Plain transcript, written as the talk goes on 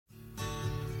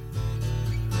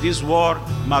This war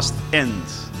must end,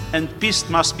 and peace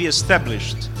must be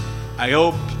established. I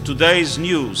hope today's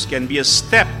news can be a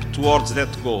step towards that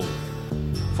goal,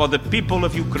 for the people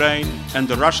of Ukraine and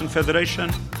the Russian Federation,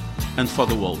 and for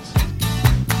the world.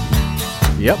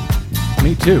 Yep,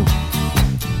 me too.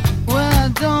 Well, I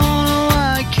don't know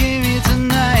why I came here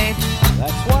tonight.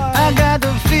 That's why. I got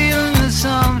the feeling that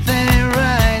something ain't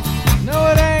right. No,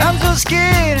 it ain't. I'm so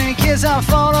scared in case I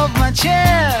fall off my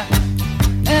chair.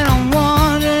 And I'm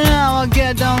wondering how I'll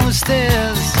get down the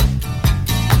stairs.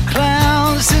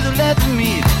 Clowns to the left of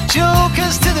me,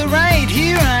 jokers to the right.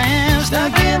 Here I am,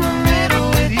 stuck in the middle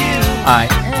with you. I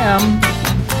am.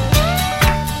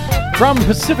 From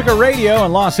Pacifica Radio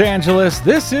in Los Angeles,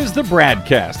 this is the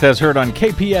BradCast, as heard on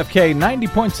KPFK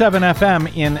 90.7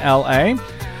 FM in LA.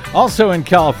 Also in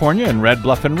California, in Red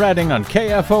Bluff and Redding on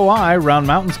KFOI, Round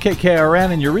Mountains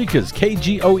KKRN, and Eureka's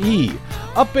KGOE.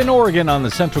 Up in Oregon on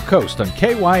the Central Coast on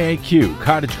KYAQ,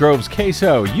 Cottage Grove's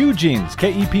KSO, Eugene's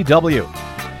KEPW.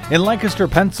 In Lancaster,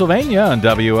 Pennsylvania on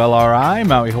WLRI,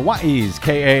 Maui, Hawaii's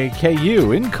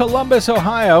KAKU. In Columbus,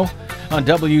 Ohio on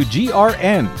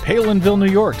WGRN, Palinville,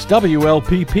 New York's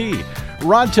WLPP.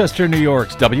 Rochester, New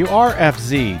York's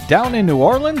WRFZ, down in New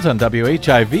Orleans on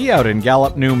WHIV, out in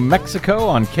Gallup, New Mexico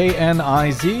on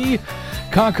KNIZ,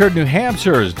 Concord, New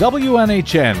Hampshire's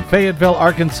WNHN, Fayetteville,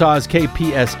 Arkansas's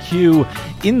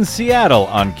KPSQ, in Seattle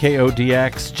on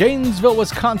KODX, Janesville,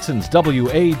 Wisconsin's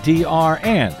WADR,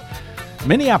 and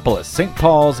Minneapolis, St.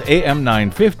 Paul's AM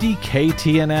 950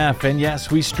 KTNF. And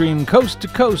yes, we stream coast to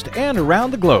coast and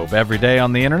around the globe every day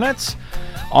on the internets.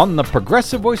 On the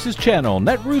Progressive Voices channel,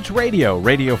 Netroots Radio,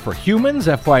 Radio for Humans,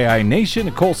 FYI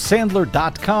Nation,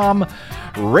 NicoleSandler.com,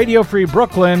 Radio Free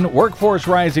Brooklyn, Workforce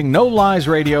Rising, No Lies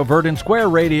Radio, Verdant Square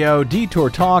Radio, Detour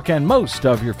Talk, and most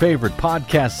of your favorite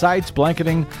podcast sites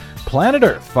blanketing planet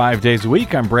Earth 5 days a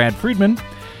week. I'm Brad Friedman,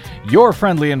 your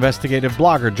friendly investigative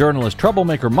blogger, journalist,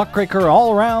 troublemaker, muckraker,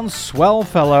 all-around swell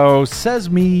fellow, says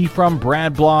me from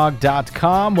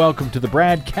BradBlog.com. Welcome to the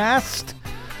BradCast.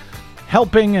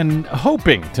 Helping and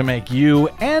hoping to make you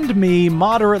and me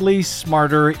moderately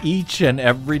smarter each and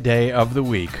every day of the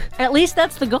week. At least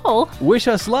that's the goal. Wish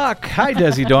us luck. Hi,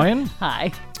 Desi Doyen.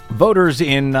 Hi. Voters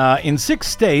in 6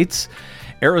 states,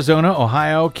 Arizona,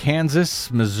 Ohio,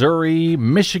 Kansas, Missouri,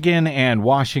 Michigan, and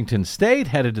Washington State,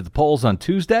 headed to the polls on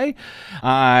Tuesday.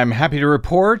 I'm happy to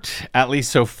report, at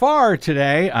least so far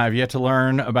today, I've yet to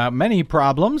learn about many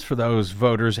problems for those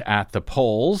voters at the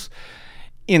polls.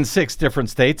 In 6 different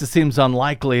states, it seems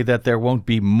unlikely that there won't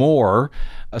be more,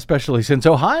 especially since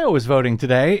Ohio is voting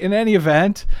today. In any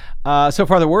event, so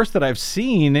far the worst that I've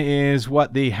seen is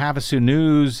what the Havasu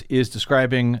News is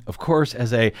describing, of course,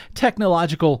 as a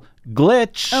technological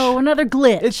glitch. Oh, another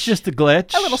glitch. It's just a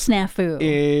glitch. A little snafu.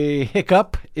 A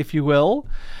hiccup, if you will.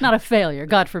 Not a failure,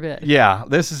 God forbid. Yeah,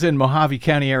 this is in Mojave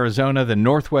County, Arizona, the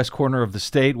northwest corner of the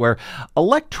state, where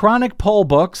electronic poll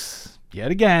books, yet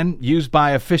again, used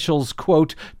by officials,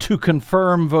 quote, to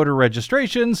confirm voter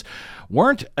registrations,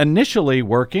 weren't initially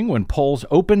working when polls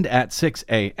opened at 6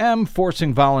 a.m.,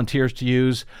 forcing volunteers to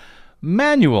use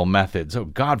manual methods. Oh,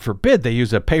 God forbid they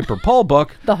use a paper poll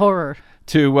book. The horror.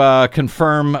 To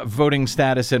confirm voting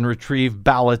status and retrieve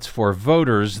ballots for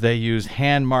voters. They used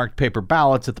hand-marked paper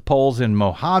ballots at the polls in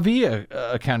Mojave.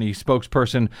 A county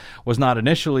spokesperson was not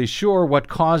initially sure what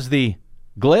caused the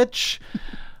glitch,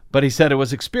 but he said it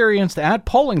was experienced at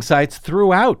polling sites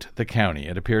throughout the county.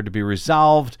 It appeared to be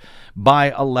resolved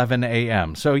by 11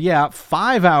 a.m. So yeah,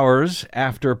 5 hours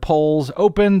after polls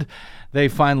opened, they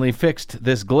finally fixed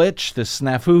this glitch, this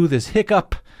snafu, this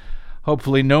hiccup.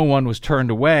 Hopefully no one was turned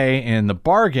away in the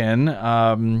bargain.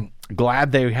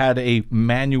 Glad they had a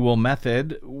manual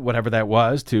method, whatever that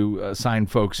was, to sign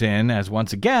folks in, as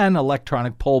once again,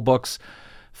 electronic poll books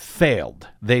failed.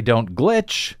 They don't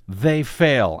glitch, they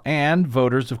fail. And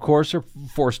voters, of course, are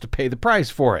forced to pay the price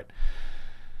for it.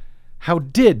 How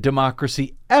did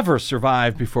democracy ever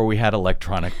survive before we had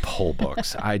electronic poll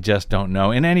books? I just don't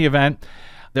know. In any event,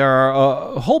 there are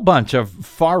a whole bunch of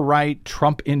far-right,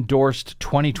 Trump-endorsed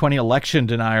 2020 election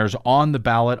deniers on the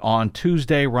ballot on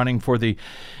Tuesday, running for the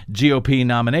GOP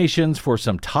nominations for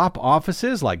some top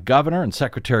offices like governor and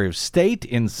secretary of state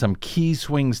in some key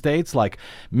swing states like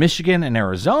Michigan and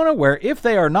Arizona, where if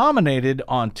they are nominated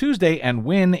on Tuesday and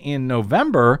win in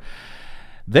November,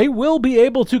 they will be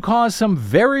able to cause some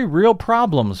very real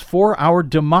problems for our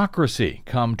democracy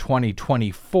come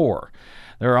 2024.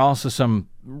 There are also some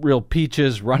real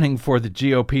peaches running for the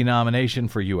GOP nomination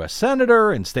for U.S.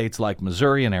 Senator in states like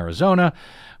Missouri and Arizona.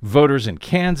 Voters in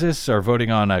Kansas are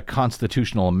voting on a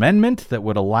constitutional amendment that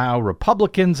would allow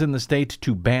Republicans in the state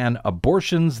to ban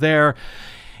abortions there.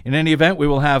 In any event, we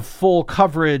will have full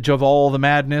coverage of all the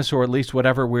madness, or at least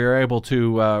whatever we're able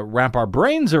to wrap our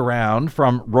brains around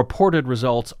from reported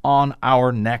results on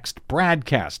our next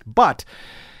BradCast. But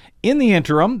in the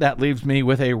interim, that leaves me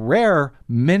with a rare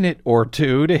minute or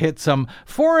two to hit some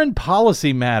foreign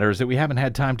policy matters that we haven't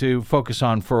had time to focus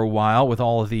on for a while with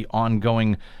all of the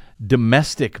ongoing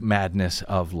domestic madness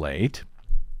of late.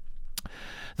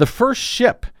 The first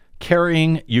ship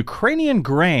carrying Ukrainian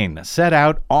grain set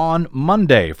out on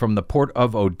Monday from the port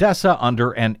of Odessa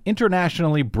under an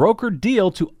internationally brokered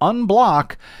deal to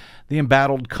unblock the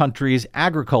embattled country's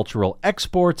agricultural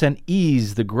exports and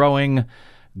ease the growing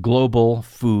global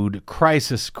food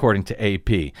crisis, according to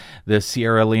AP. The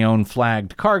Sierra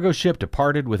Leone-flagged cargo ship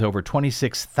departed with over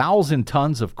 26,000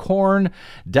 tons of corn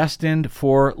destined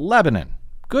for Lebanon.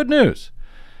 Good news.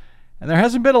 And there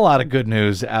hasn't been a lot of good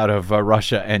news out of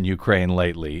Russia and Ukraine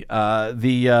lately.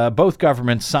 Both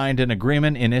governments signed an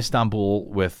agreement in Istanbul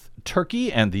with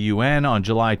Turkey and the UN on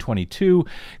July 22,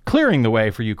 clearing the way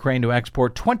for Ukraine to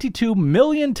export 22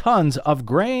 million tons of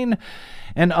grain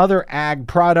and other ag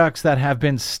products that have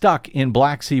been stuck in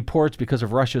Black Sea ports because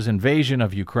of Russia's invasion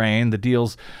of Ukraine. The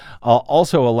deals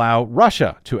also allow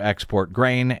Russia to export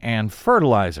grain and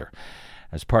fertilizer.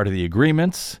 As part of the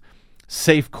agreements,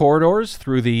 safe corridors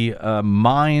through the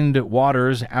mined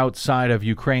waters outside of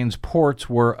Ukraine's ports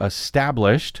were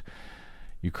established.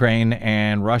 Ukraine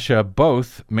and Russia,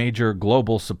 both major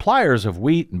global suppliers of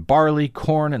wheat and barley,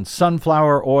 corn and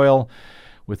sunflower oil,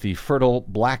 with the fertile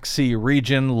Black Sea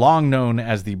region long known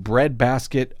as the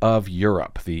breadbasket of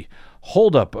Europe. The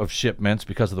holdup of shipments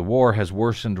because of the war has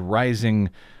worsened rising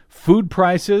food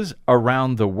prices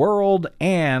around the world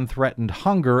and threatened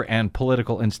hunger and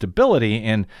political instability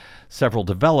in several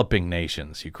developing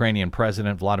nations. Ukrainian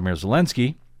President Vladimir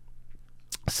Zelensky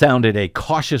sounded a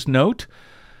cautious note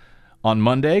on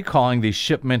Monday, calling the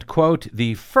shipment, quote,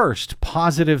 the first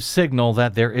positive signal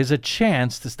that there is a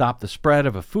chance to stop the spread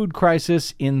of a food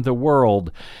crisis in the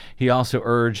world. He also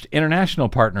urged international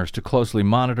partners to closely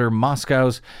monitor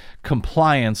Moscow's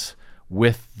compliance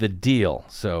with the deal.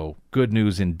 So good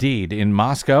news indeed. In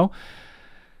Moscow,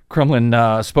 Kremlin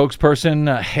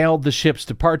spokesperson hailed the ship's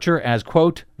departure as,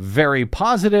 quote, very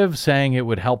positive, saying it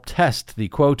would help test the,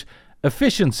 quote,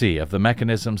 efficiency of the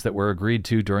mechanisms that were agreed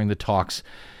to during the talks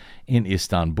in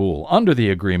Istanbul. Under the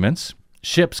agreements,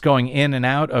 ships going in and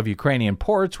out of Ukrainian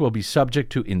ports will be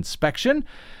subject to inspection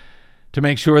to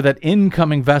make sure that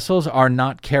incoming vessels are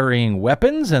not carrying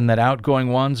weapons and that outgoing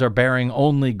ones are bearing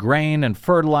only grain and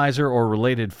fertilizer or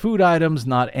related food items,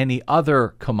 not any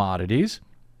other commodities.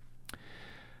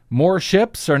 More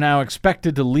ships are now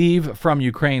expected to leave from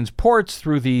Ukraine's ports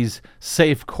through these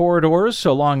safe corridors,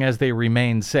 so long as they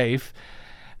remain safe.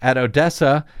 At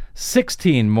Odessa,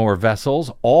 16 more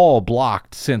vessels, all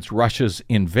blocked since Russia's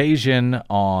invasion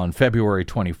on February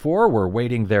 24, were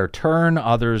waiting their turn.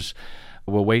 Others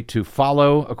will wait to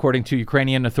follow, according to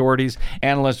Ukrainian authorities.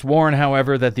 Analysts warn,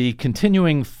 however, that the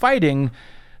continuing fighting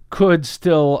could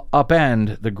still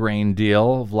upend the grain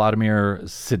deal. Vladimir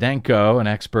Sidenko, an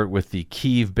expert with the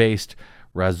Kyiv-based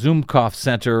Razumkov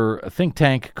Center think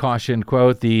tank, cautioned,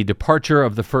 quote, the departure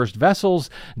of the first vessels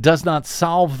does not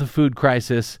solve the food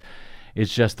crisis.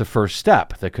 It's just the first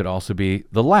step that could also be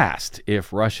the last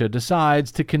if Russia decides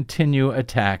to continue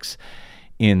attacks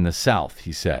in the south,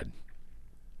 he said.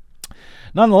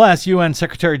 Nonetheless, UN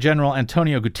Secretary General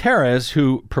Antonio Guterres,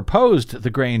 who proposed the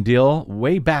grain deal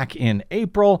way back in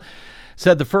April,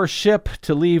 said the first ship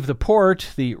to leave the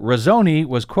port, the Razzoni,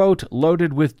 was, quote,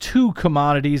 loaded with two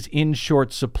commodities in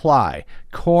short supply,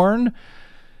 corn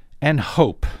and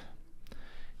hope.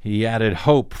 He added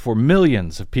hope for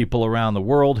millions of people around the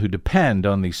world who depend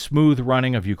on the smooth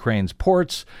running of Ukraine's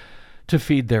ports to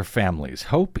feed their families.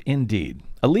 Hope indeed.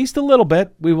 At least a little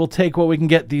bit. We will take what we can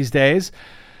get these days.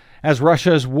 As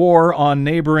Russia's war on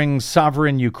neighboring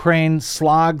sovereign Ukraine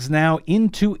slogs now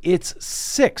into its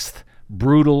sixth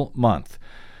brutal month.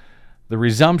 The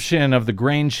resumption of the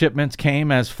grain shipments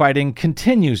came as fighting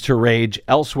continues to rage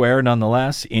elsewhere,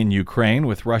 nonetheless, in Ukraine,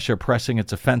 with Russia pressing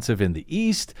its offensive in the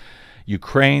east,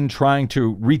 Ukraine trying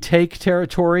to retake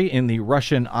territory in the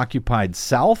Russian-occupied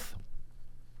south.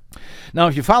 Now,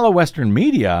 if you follow Western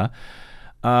media,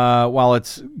 while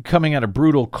it's coming at a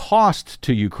brutal cost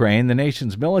to Ukraine, the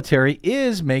nation's military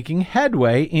is making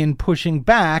headway in pushing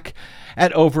back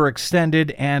at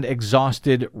overextended and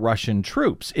exhausted Russian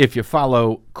troops. If you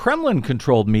follow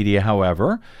Kremlin-controlled media,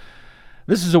 however,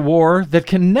 this is a war that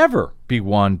can never be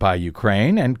won by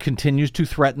Ukraine and continues to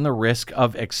threaten the risk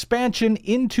of expansion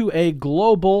into a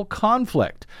global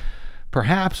conflict,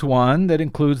 perhaps one that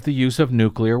includes the use of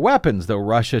nuclear weapons, though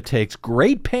Russia takes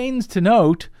great pains to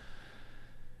note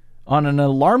on an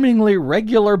alarmingly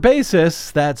regular basis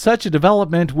that such a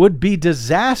development would be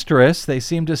disastrous. They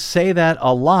seem to say that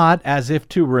a lot, as if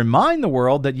to remind the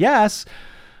world that, yes,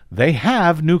 they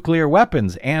have nuclear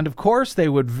weapons, and of course they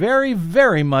would very,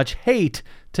 very much hate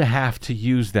to have to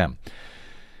use them.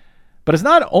 But it's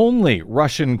not only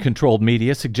Russian-controlled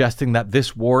media suggesting that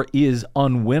this war is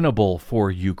unwinnable for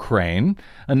Ukraine.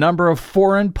 A number of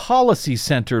foreign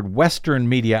policy-centered Western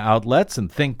media outlets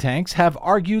and think tanks have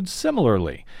argued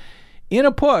similarly, in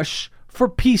a push for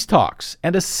peace talks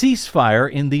and a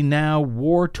ceasefire in the now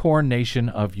war-torn nation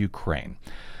of Ukraine.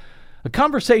 A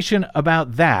conversation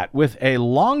about that with a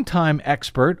longtime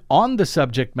expert on the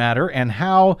subject matter and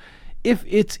how, if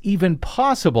it's even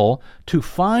possible, to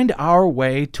find our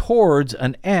way towards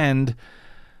an end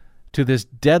to this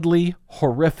deadly,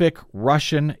 horrific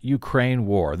Russian-Ukraine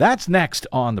war. That's next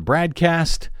on the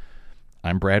BradCast.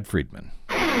 I'm Brad Friedman.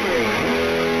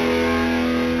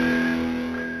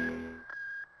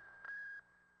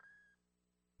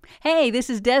 Hey, this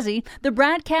is Desi. The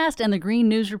BradCast and the Green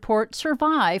News Report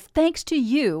survive thanks to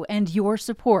you and your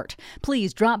support.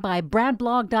 Please drop by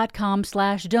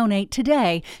bradblog.com/donate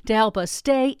today to help us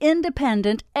stay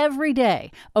independent every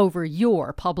day over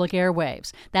your public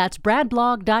airwaves. That's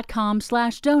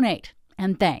bradblog.com/donate.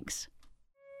 And thanks.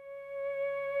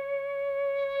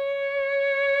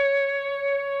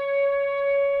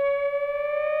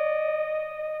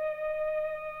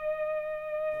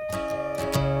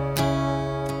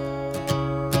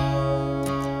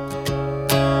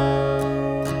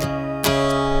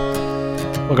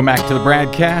 Welcome back to the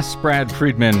BradCast. Brad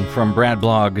Friedman from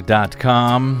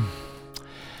bradblog.com.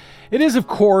 It is, of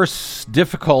course,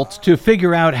 difficult to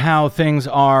figure out how things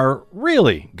are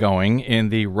really going in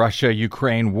the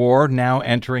Russia-Ukraine war, now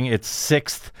entering its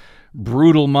sixth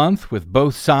brutal month, with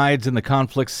both sides in the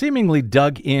conflict seemingly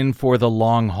dug in for the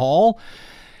long haul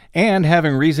and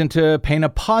having reason to paint a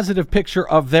positive picture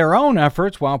of their own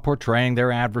efforts while portraying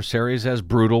their adversaries as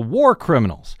brutal war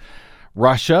criminals.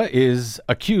 Russia is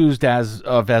accused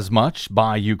of as much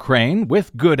by Ukraine,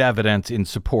 with good evidence in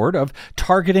support of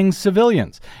targeting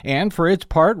civilians. And for its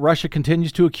part, Russia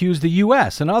continues to accuse the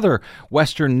U.S. and other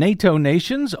Western NATO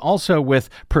nations, also with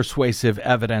persuasive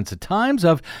evidence at times,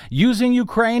 of using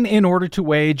Ukraine in order to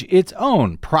wage its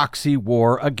own proxy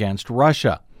war against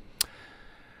Russia.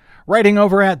 Writing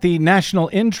over at the National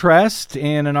Interest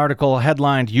in an article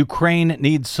headlined "Ukraine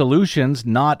Needs Solutions,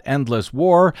 Not Endless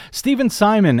War," Stephen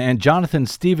Simon and Jonathan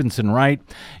Stevenson write,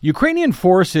 Ukrainian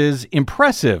forces'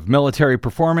 impressive military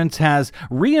performance has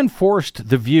reinforced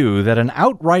the view that an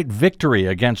outright victory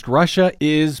against Russia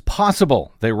is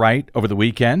possible, they write over the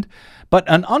weekend. But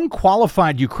an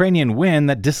unqualified Ukrainian win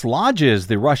that dislodges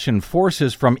the Russian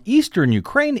forces from eastern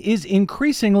Ukraine is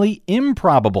increasingly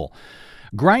improbable.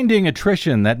 Grinding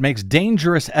attrition that makes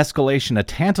dangerous escalation a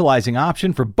tantalizing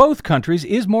option for both countries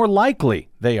is more likely,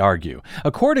 they argue.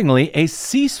 Accordingly, a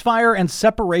ceasefire and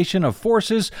separation of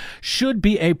forces should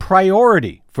be a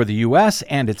priority for the U.S.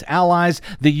 and its allies.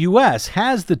 The U.S.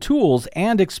 has the tools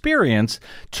and experience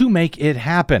to make it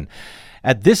happen.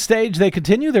 At this stage, they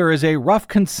continue, there is a rough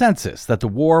consensus that the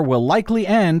war will likely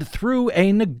end through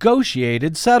a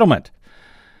negotiated settlement.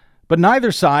 But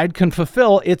neither side can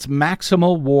fulfill its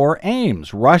maximal war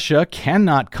aims. Russia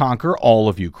cannot conquer all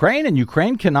of Ukraine, and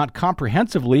Ukraine cannot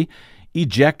comprehensively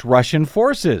eject Russian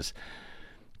forces.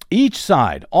 Each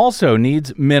side also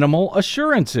needs minimal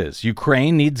assurances.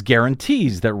 Ukraine needs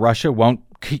guarantees that Russia won't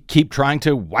keep trying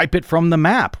to wipe it from the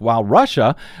map, while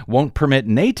Russia won't permit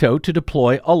NATO to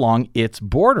deploy along its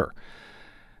border.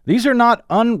 These are not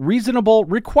unreasonable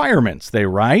requirements, they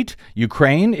write.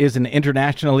 Ukraine is an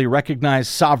internationally recognized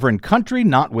sovereign country,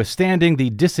 notwithstanding the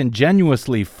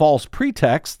disingenuously false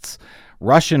pretexts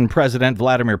Russian President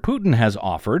Vladimir Putin has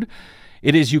offered.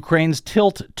 It is Ukraine's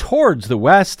tilt towards the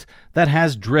West that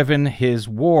has driven his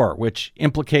war, which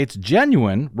implicates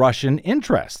genuine Russian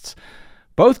interests.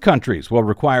 Both countries will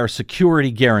require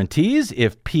security guarantees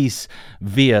if peace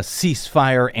via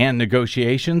ceasefire and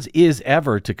negotiations is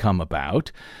ever to come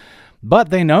about. But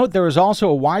they note there is also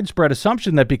a widespread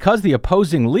assumption that because the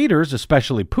opposing leaders,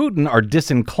 especially Putin, are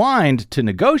disinclined to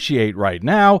negotiate right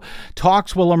now,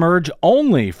 talks will emerge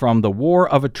only from the war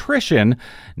of attrition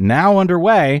now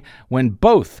underway when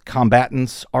both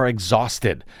combatants are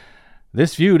exhausted.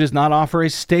 This view does not offer a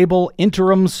stable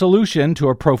interim solution to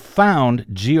a profound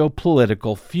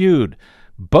geopolitical feud.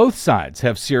 Both sides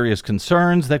have serious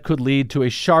concerns that could lead to a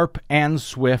sharp and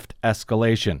swift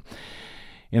escalation.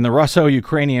 In the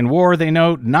Russo-Ukrainian war, they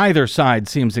note neither side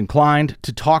seems inclined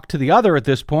to talk to the other at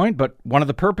this point, but one of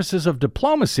the purposes of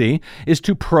diplomacy is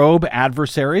to probe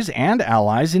adversaries and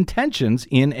allies' intentions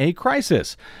in a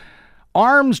crisis.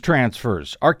 Arms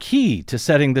transfers are key to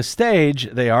setting the stage,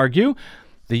 they argue.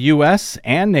 The U.S.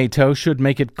 and NATO should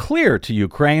make it clear to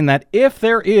Ukraine that if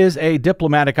there is a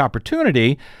diplomatic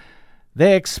opportunity,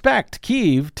 they expect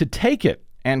Kyiv to take it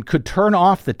and could turn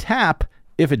off the tap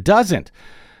if it doesn't.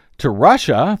 To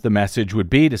Russia, the message would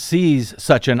be to seize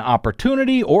such an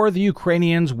opportunity or the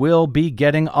Ukrainians will be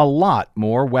getting a lot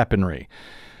more weaponry.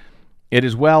 It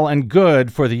is well and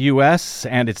good for the U.S.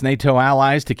 and its NATO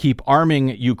allies to keep arming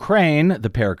Ukraine, the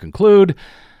pair conclude,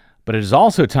 but it is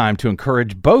also time to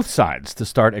encourage both sides to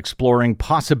start exploring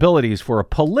possibilities for a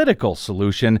political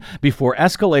solution before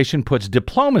escalation puts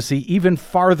diplomacy even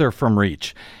farther from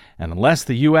reach. And unless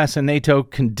the U.S. and NATO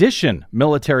condition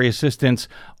military assistance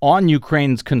on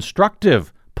Ukraine's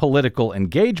constructive political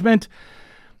engagement,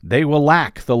 they will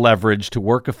lack the leverage to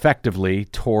work effectively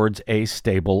towards a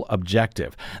stable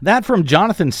objective. That from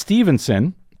Jonathan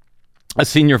Stevenson, a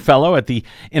senior fellow at the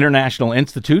International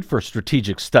Institute for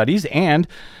Strategic Studies and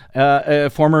a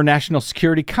former National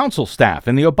Security Council staff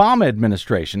in the Obama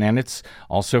administration. And it's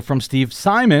also from Steve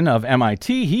Simon of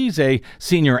MIT. He's a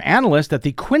senior analyst at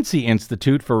the Quincy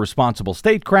Institute for Responsible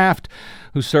Statecraft,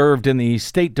 who served in the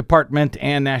State Department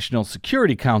and National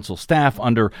Security Council staff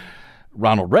under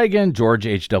Ronald Reagan, George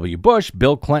H.W. Bush,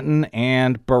 Bill Clinton,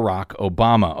 and Barack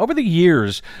Obama. Over the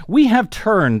years, we have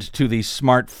turned to the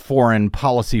smart foreign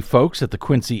policy folks at the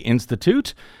Quincy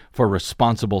Institute for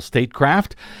Responsible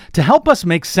Statecraft to help us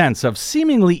make sense of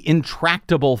seemingly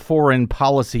intractable foreign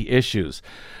policy issues,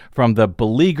 from the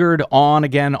beleaguered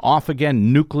on-again,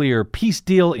 off-again nuclear peace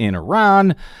deal in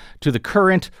Iran to the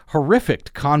current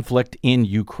horrific conflict in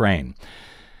Ukraine.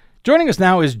 Joining us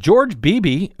now is George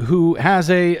Beebe, who has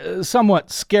a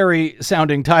somewhat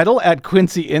scary-sounding title at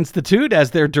Quincy Institute as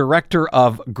their Director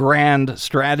of Grand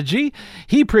Strategy.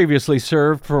 He previously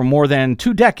served for more than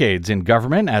 2 decades in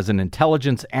government as an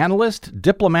intelligence analyst,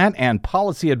 diplomat, and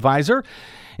policy advisor,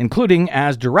 including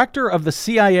as Director of the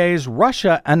CIA's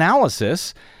Russia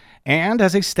Analysis and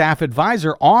as a staff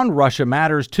advisor on Russia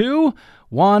matters to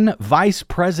one Vice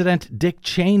President Dick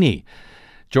Cheney.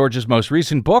 George's most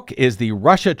recent book is The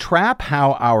Russia Trap: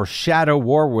 How Our Shadow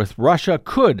War with Russia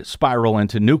Could Spiral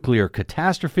into Nuclear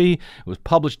Catastrophe. It was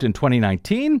published in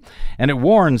 2019, and it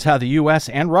warns how the U.S.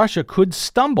 and Russia could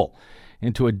stumble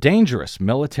into a dangerous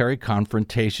military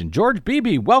confrontation. George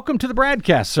Beebe, welcome to the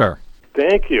BradCast, sir.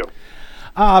 Thank you.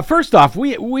 First off,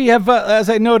 we have, as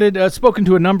I noted, spoken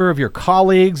to a number of your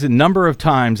colleagues a number of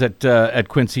times at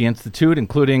Quincy Institute,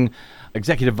 including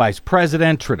Executive Vice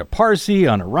President Trita Parsi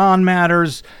on Iran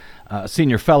matters,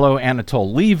 Senior Fellow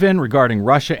Anatol Levin regarding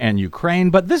Russia and Ukraine.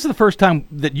 But this is the first time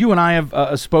that you and I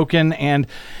have spoken, and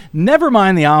never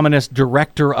mind the ominous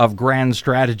Director of Grand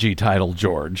Strategy title,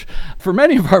 George. For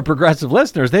many of our progressive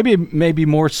listeners, they may be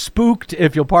more spooked,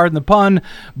 if you'll pardon the pun,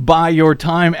 by your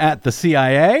time at the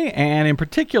CIA, and in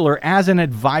particular as an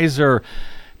advisor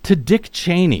to Dick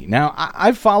Cheney. Now,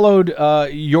 I've followed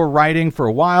your writing for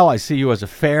a while. I see you as a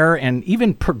fair and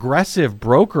even progressive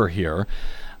broker here,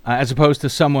 as opposed to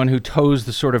someone who toes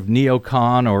the sort of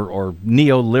neocon or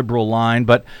neoliberal line.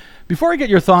 But before I get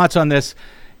your thoughts on this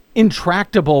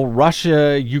intractable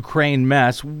Russia-Ukraine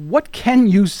mess, what can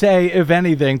you say, if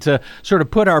anything, to sort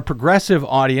of put our progressive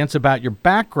audience about your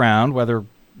background, whether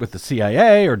with the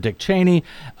CIA or Dick Cheney,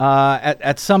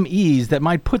 at some ease that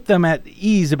might put them at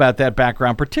ease about that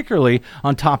background, particularly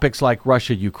on topics like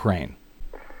Russia-Ukraine?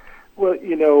 Well,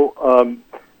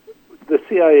 the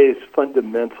CIA's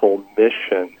fundamental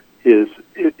mission is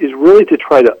really to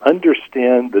try to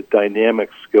understand the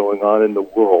dynamics going on in the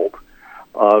world.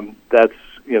 That's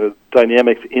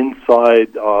dynamics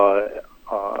inside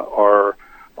our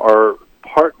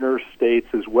partner states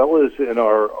as well as in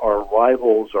our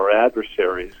rivals, our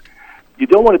adversaries. You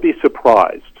don't want to be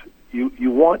surprised.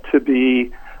 You want to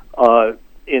be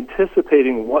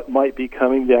anticipating what might be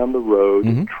coming down the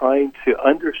road, trying to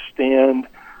understand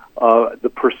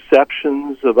the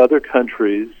perceptions of other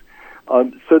countries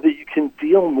so that you can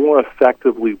deal more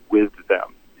effectively with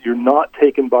them. You're not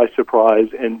taken by surprise,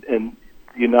 and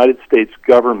the United States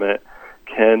government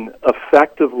can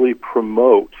effectively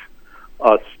promote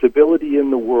stability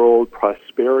in the world,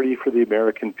 prosperity for the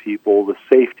American people, the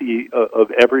safety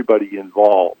of everybody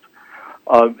involved.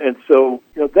 And so,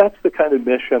 that's the kind of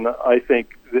mission I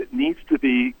think that needs to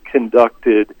be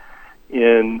conducted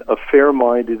in a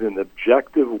fair-minded and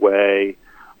objective way,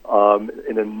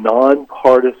 in a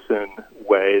nonpartisan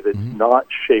way that's not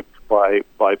shaped by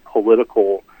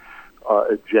political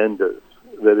agendas,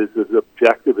 that is as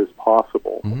objective as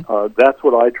possible. That's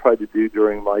what I tried to do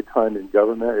during my time in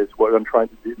government. It's what I'm trying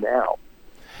to do now.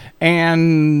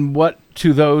 And what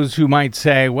to those who might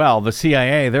say, well, the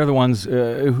CIA, they're the ones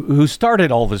who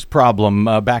started all this problem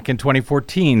back in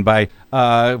 2014 by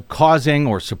causing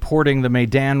or supporting the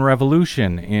Maidan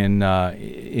Revolution in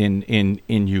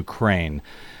Ukraine.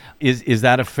 Is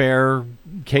that a fair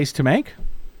case to make?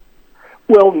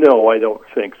 Well, no, I don't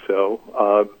think so.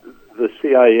 The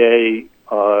CIA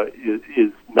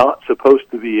is not supposed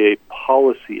to be a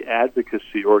policy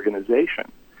advocacy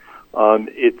organization.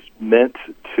 It's meant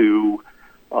to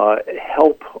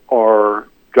help our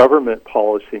government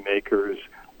policymakers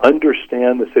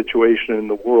understand the situation in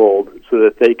the world so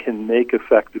that they can make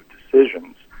effective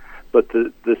decisions. But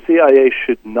the CIA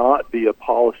should not be a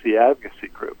policy advocacy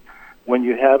group. When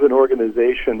you have an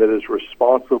organization that is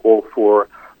responsible for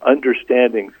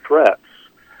understanding threats,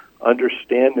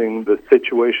 understanding the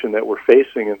situation that we're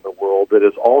facing in the world, that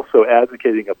is also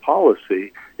advocating a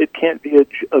policy, it can't be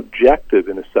objective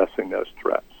in assessing those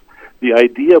threats. The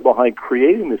idea behind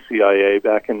creating the CIA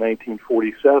back in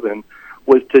 1947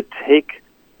 was to take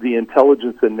the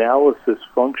intelligence analysis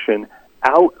function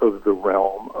out of the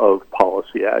realm of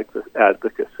policy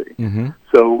advocacy. Mm-hmm.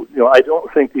 So, I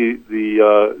don't think the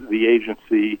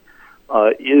agency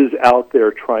is out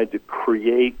there trying to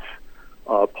create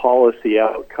policy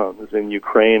outcomes in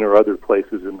Ukraine or other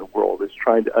places in the world. It's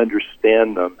trying to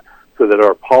understand them so that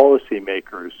our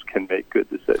policymakers can make good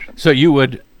decisions. So you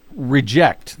would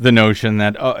reject the notion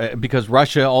that, because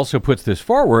Russia also puts this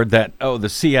forward, that, the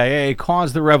CIA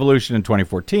caused the revolution in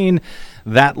 2014,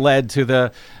 that led to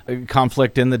the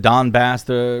conflict in the Donbass,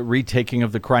 the retaking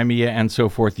of the Crimea, and so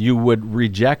forth. You would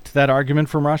reject that argument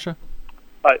from Russia?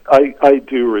 I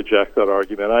do reject that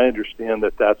argument. I understand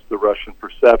that that's the Russian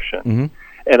perception. Mm-hmm.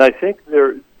 And I think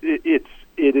it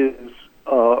is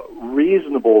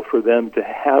reasonable for them to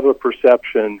have a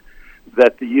perception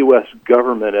that the U.S.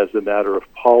 government, as a matter of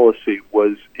policy,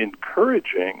 was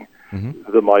encouraging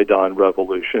mm-hmm. the Maidan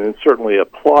Revolution and certainly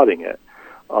applauding it.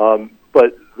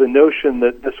 But the notion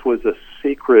that this was a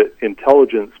secret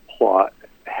intelligence plot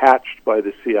hatched by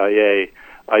the CIA,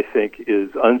 I think,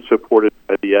 is unsupported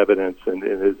by the evidence and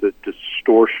is a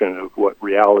distortion of what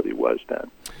reality was then.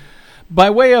 By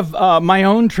way of my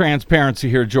own transparency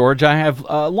here, George, I have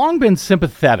long been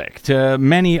sympathetic to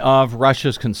many of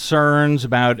Russia's concerns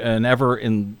about an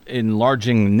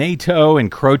ever-enlarging NATO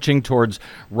encroaching towards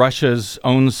Russia's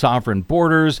own sovereign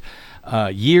borders,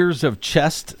 years of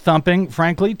chest thumping,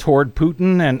 frankly, toward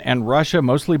Putin and Russia,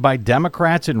 mostly by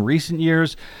Democrats in recent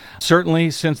years,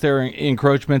 certainly since their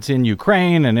encroachments in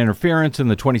Ukraine and interference in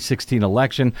the 2016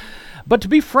 election. But to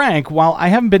be frank, while I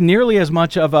haven't been nearly as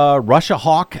much of a Russia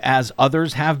hawk as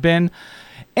others have been,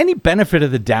 any benefit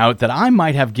of the doubt that I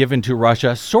might have given to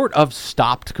Russia sort of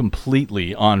stopped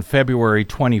completely on February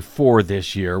 24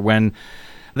 this year when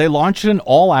they launched an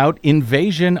all-out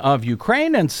invasion of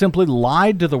Ukraine and simply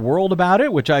lied to the world about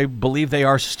it, which I believe they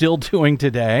are still doing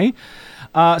today.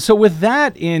 So with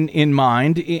that in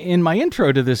mind, in my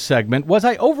intro to this segment, was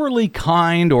I overly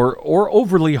kind or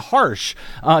overly harsh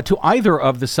to either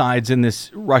of the sides in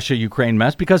this Russia-Ukraine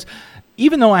mess? Because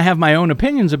even though I have my own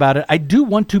opinions about it, I do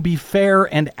want to be fair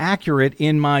and accurate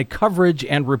in my coverage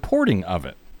and reporting of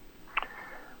it.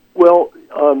 Well,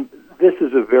 this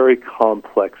is a very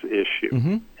complex issue,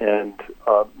 mm-hmm. and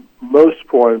most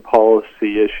foreign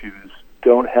policy issues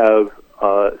don't have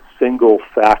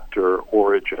single-factor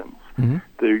origins. Mm-hmm.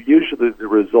 They're usually the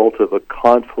result of a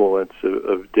confluence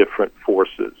of different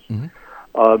forces. Mm-hmm.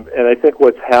 And I think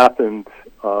what's happened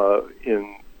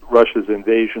in Russia's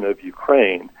invasion of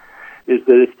Ukraine is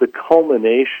that it's the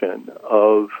culmination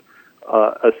of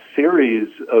a series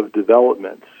of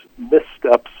developments,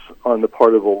 missteps on the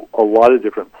part of a lot of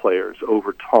different players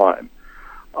over time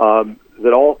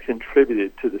that all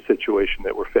contributed to the situation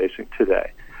that we're facing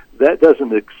today. That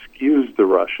doesn't excuse the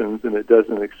Russians, and it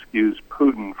doesn't excuse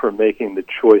Putin for making the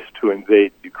choice to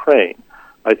invade Ukraine.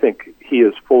 I think he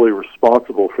is fully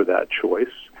responsible for that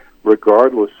choice,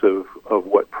 regardless of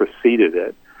what preceded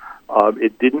it.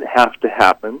 It didn't have to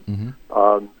happen.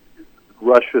 Mm-hmm.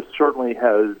 Russia certainly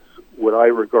has what I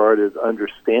regard as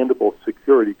understandable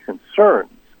security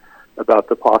concerns about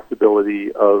the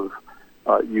possibility of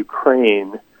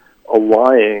Ukraine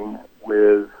allying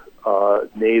with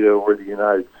NATO or the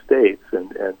United States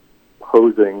and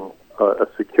posing a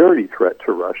security threat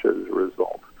to Russia as a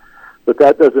result. But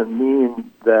that doesn't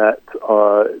mean that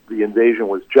the invasion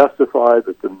was justified,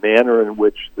 that the manner in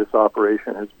which this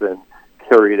operation has been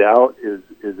carried out is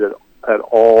at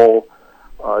all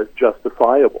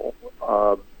justifiable.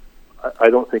 I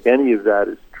don't think any of that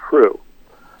is true.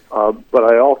 But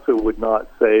I also would not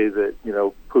say that,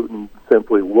 Putin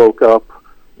simply woke up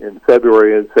in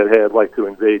February and said, hey, I'd like to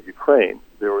invade Ukraine.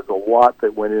 there was a lot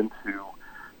that went into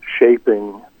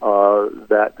shaping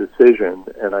that decision,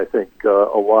 and I think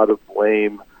a lot of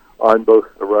blame on both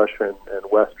the Russian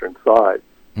and Western sides.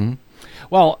 Mm-hmm.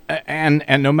 Well, and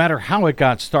no matter how it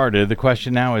got started, the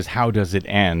question now is, how does it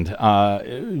end?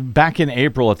 Back in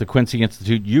April at the Quincy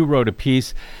Institute, you wrote a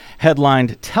piece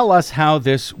headlined, "Tell Us How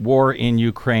This War in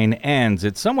Ukraine Ends."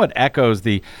 It somewhat echoes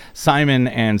the Simon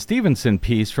and Stevenson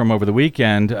piece from over the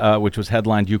weekend, which was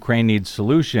headlined, "Ukraine Needs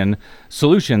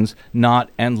Solutions, Not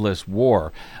Endless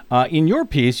War." In your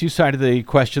piece, you cited the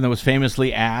question that was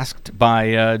famously asked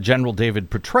by General David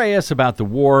Petraeus about the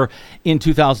war in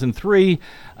 2003,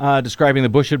 describing the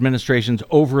Bush administration's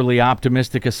overly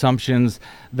optimistic assumptions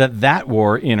that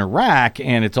war in Iraq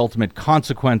and its ultimate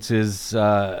consequences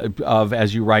of,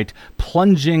 as you write,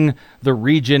 plunging the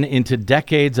region into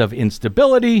decades of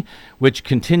instability, which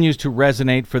continues to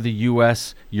resonate for the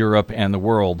U.S., Europe, and the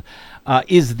world.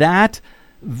 Is that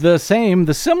the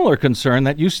similar concern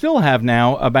that you still have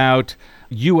now about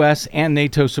U.S. and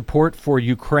NATO support for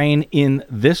Ukraine in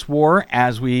this war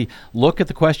as we look at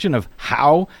the question of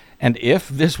how and if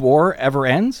this war ever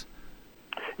ends?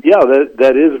 Yeah,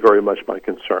 that is very much my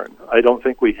concern. I don't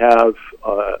think we have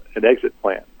an exit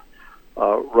plan.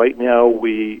 Right now,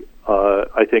 we,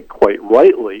 I think quite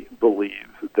rightly, believe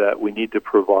that we need to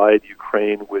provide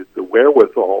Ukraine with the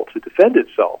wherewithal to defend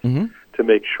itself, to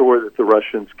make sure that the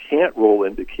Russians can't roll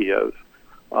into Kiev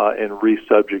and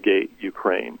resubjugate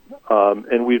Ukraine.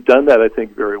 And we've done that, I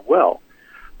think, very well.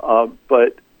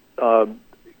 But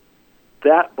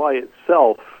that by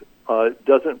itself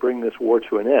doesn't bring this war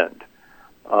to an end.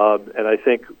 And I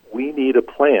think we need a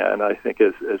plan, I think,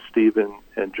 as Stephen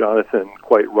and Jonathan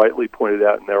quite rightly pointed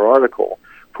out in their article,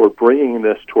 for bringing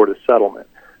this toward a settlement.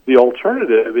 The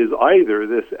alternative is either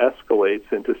this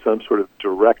escalates into some sort of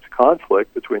direct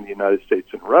conflict between the United States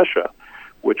and Russia,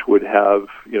 which would have,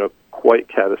 quite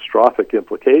catastrophic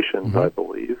implications, I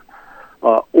believe,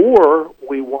 or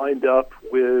we wind up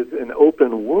with an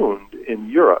open wound in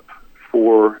Europe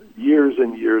for years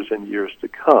and years and years to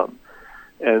come.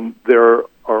 And there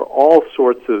are all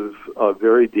sorts of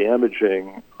very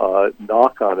damaging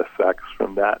knock-on effects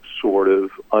from that sort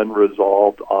of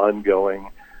unresolved, ongoing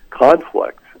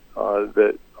conflict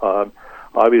that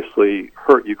obviously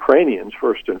hurt Ukrainians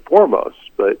first and foremost,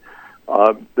 but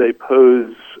they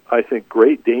pose, I think,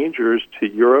 great dangers to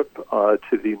Europe,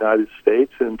 to the United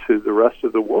States, and to the rest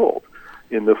of the world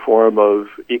in the form of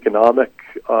economic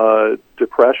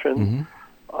depression,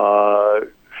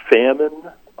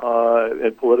 famine,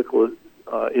 and political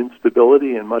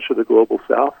instability in much of the global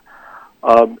South.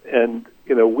 And,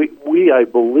 we, I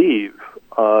believe,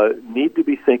 need to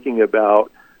be thinking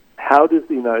about how does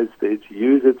the United States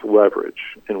use its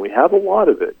leverage, and we have a lot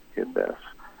of it in this,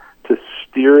 to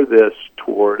steer this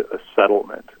toward a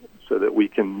settlement so that we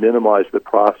can minimize the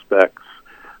prospects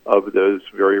of those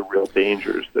very real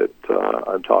dangers that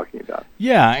I'm talking about.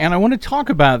 Yeah, and I want to talk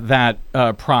about that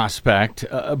prospect,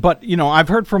 but, I've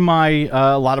heard from a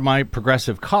lot of my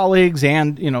progressive colleagues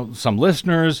and, some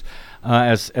listeners,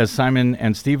 as Simon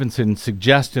and Stevenson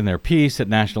suggest in their piece at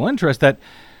National Interest, that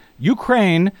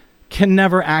Ukraine can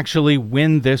never actually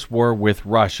win this war with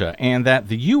Russia, and that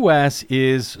the U.S.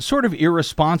 is sort of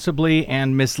irresponsibly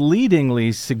and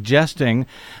misleadingly suggesting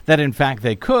that, in fact,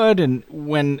 they could, and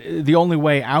when the only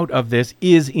way out of this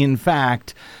is, in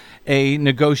fact, a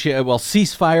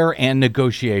ceasefire and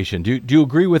negotiation. Do you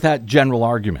agree with that general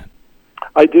argument?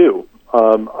 I do.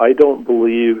 I don't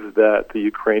believe that the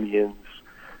Ukrainians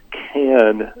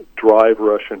can drive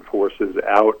Russian forces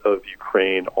out of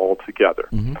Ukraine altogether.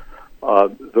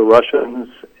 The Russians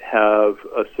have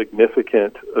a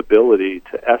significant ability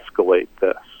to escalate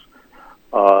this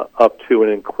up to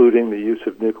and including the use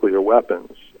of nuclear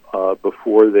weapons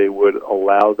before they would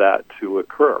allow that to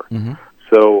occur.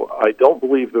 So I don't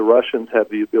believe the Russians have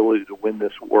the ability to win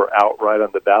this war outright on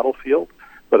the battlefield,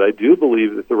 but I do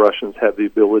believe that the Russians have the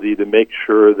ability to make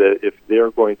sure that if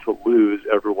they're going to lose,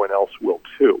 everyone else will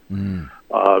too.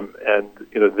 And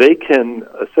they can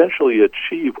essentially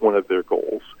achieve one of their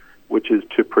goals, which is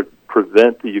to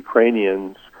prevent the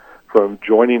Ukrainians from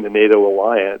joining the NATO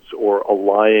alliance or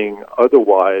allying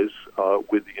otherwise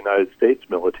with the United States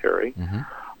military,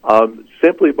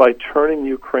 simply by turning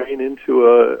Ukraine into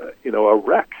a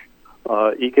wreck,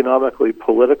 economically,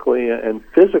 politically, and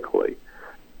physically,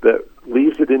 that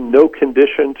leaves it in no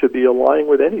condition to be allying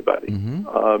with anybody.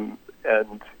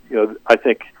 And I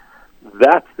think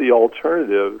that's the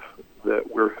alternative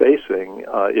that we're facing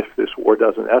if this war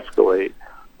doesn't escalate.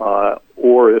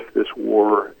 Or if this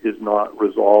war is not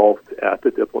resolved at the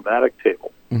diplomatic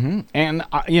table. And,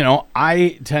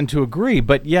 I tend to agree,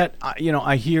 but yet,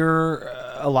 I hear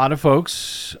a lot of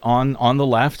folks on the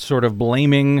left sort of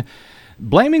blaming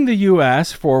the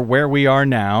U.S. for where we are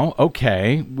now.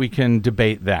 Okay, we can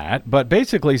debate that, but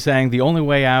basically saying the only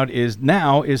way out is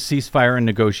ceasefire and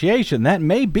negotiation. That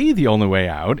may be the only way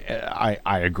out.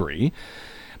 I agree,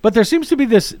 but there seems to be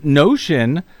this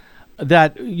notion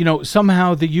that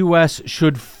somehow the U.S.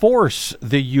 should force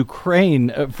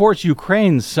Ukraine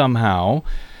somehow,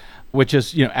 which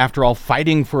is, after all,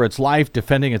 fighting for its life,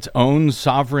 defending its own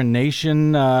sovereign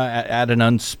nation at an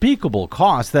unspeakable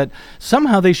cost, that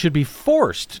somehow they should be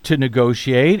forced to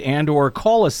negotiate and or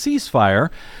call a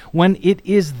ceasefire when it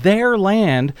is their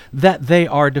land that they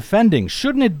are defending.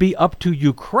 Shouldn't it be up to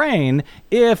Ukraine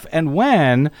if and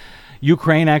when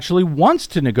Ukraine actually wants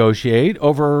to negotiate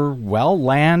over,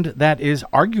 land that is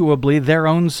arguably their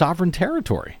own sovereign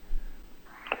territory?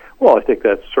 Well, I think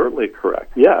that's certainly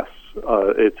correct. Yes,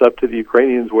 it's up to the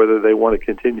Ukrainians whether they want to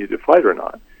continue to fight or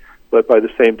not. But by the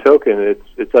same token,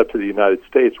 it's up to the United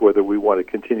States whether we want to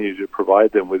continue to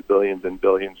provide them with billions and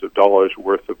billions of dollars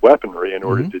worth of weaponry in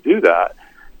order to do that,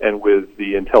 and with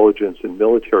the intelligence and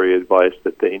military advice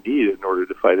that they need in order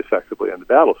to fight effectively on the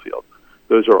battlefield.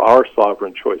 Those are our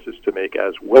sovereign choices to make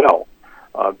as well.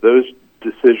 Those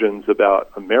decisions about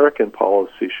American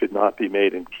policy should not be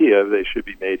made in Kiev. They should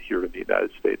be made here in the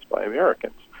United States by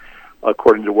Americans,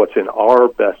 according to what's in our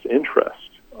best interest,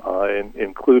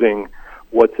 including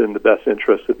what's in the best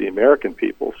interest of the American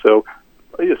people. So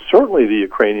certainly the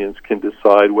Ukrainians can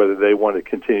decide whether they want to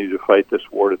continue to fight this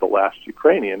war to the last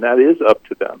Ukrainian. That is up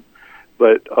to them.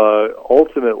 But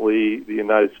ultimately, the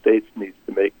United States needs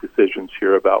to make decisions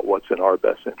here about what's in our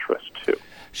best interest, too.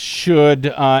 Should,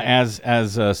 as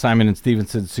Simon and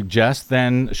Stevenson suggest,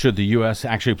 then, should the U.S.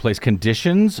 actually place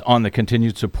conditions on the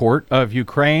continued support of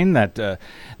Ukraine, that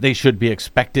they should be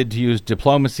expected to use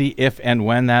diplomacy if and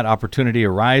when that opportunity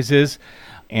arises,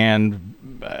 and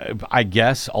I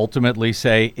guess ultimately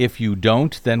say, if you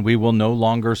don't, then we will no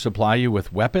longer supply you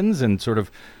with weapons, and sort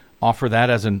of offer that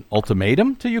as an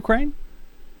ultimatum to Ukraine?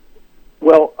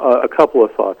 Well, a couple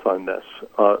of thoughts on this.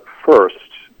 First,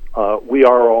 we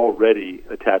are already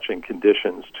attaching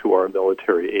conditions to our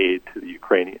military aid to the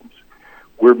Ukrainians.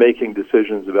 We're making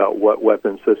decisions about what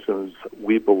weapon systems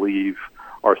we believe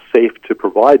are safe to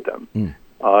provide them.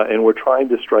 And we're trying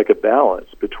to strike a balance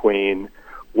between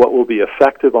what will be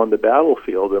effective on the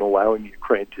battlefield and allowing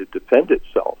Ukraine to defend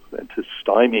itself and to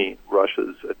stymie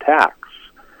Russia's attacks,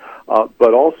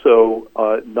 but also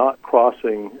not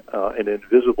crossing an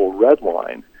invisible red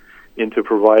line into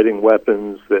providing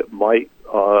weapons that might,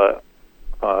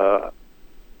 I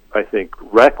think,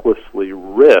 recklessly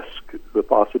risk the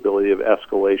possibility of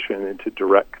escalation into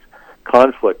direct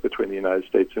conflict between the United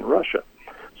States and Russia.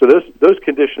 So those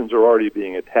conditions are already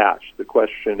being attached. The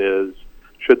question is,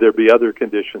 should there be other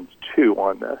conditions, too,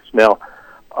 on this? Now,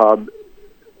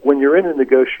 when you're in a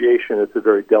negotiation, it's a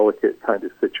very delicate kind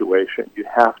of situation. You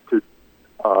have to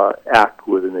act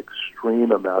with an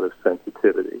extreme amount of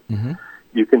sensitivity.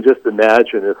 You can just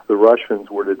imagine if the Russians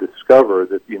were to discover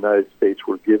that the United States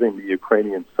were giving the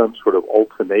Ukrainians some sort of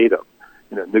ultimatum,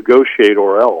 negotiate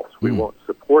or else, we won't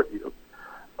support you.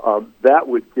 That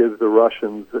would give the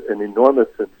Russians an enormous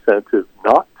incentive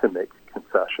not to make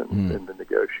concessions in the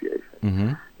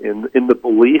negotiation, in the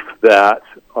belief that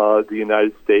the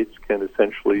United States can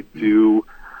essentially do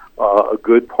a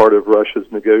good part of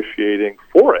Russia's negotiating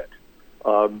for it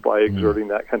by exerting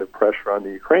that kind of pressure on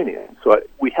the Ukrainians. So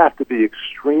we have to be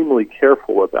extremely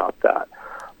careful about that.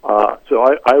 So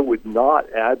I would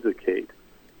not advocate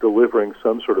delivering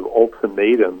some sort of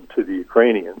ultimatum to the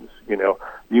Ukrainians.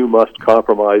 You must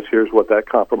compromise. Here's what that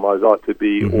compromise ought to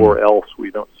be, or else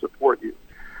we don't support you.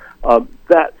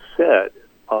 That said,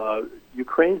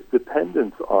 Ukraine's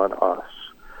dependence on us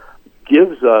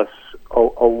gives us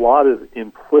a lot of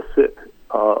implicit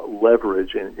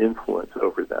leverage and influence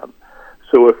over them.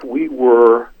 So if we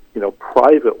were,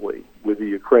 privately with the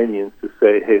Ukrainians to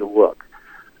say, hey, look,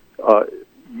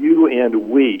 you and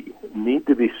we need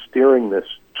to be steering this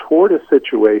toward a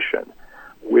situation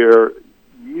where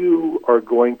you are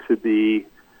going to be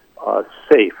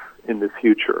safe in the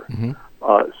future,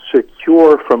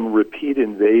 secure from repeat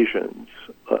invasions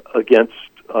against,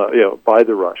 by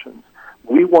the Russians.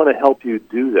 We want to help you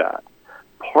do that.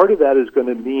 Part of that is going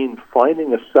to mean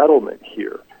finding a settlement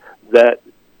here that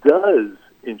does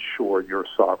ensure your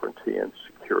sovereignty and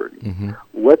security.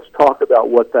 Let's talk about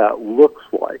what that looks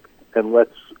like, and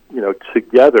let's,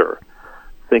 together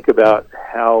think about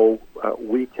how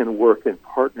we can work in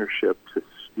partnership to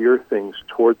steer things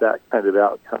toward that kind of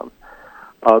outcome.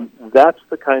 That's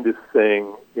the kind of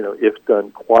thing, if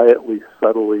done quietly,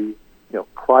 subtly,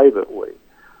 privately,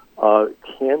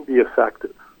 can be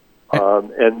effective.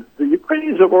 And the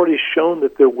Ukrainians have already shown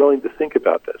that they're willing to think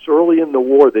about this. Early in the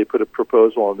war, they put a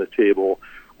proposal on the table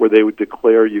where they would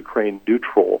declare Ukraine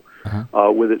neutral,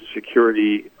 with its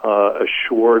security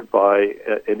assured by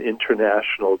an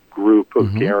international group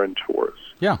of guarantors.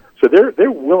 Yeah. So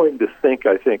they're willing to think,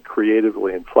 I think,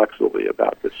 creatively and flexibly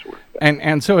about this sort of thing.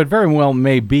 And so it very well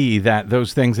may be that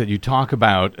those things that you talk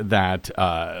about that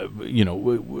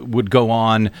would go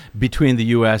on between the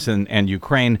U.S. and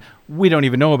Ukraine, we don't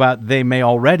even know about. They may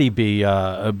already be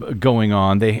going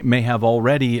on. They may have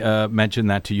already mentioned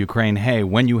that to Ukraine. Hey,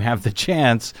 when you have the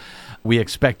chance, we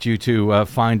expect you to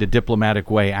find a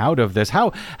diplomatic way out of this.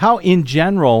 How in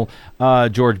general,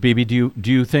 George Beebe, do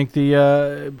you think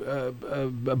the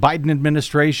Biden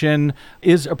administration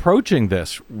is approaching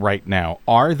this right now?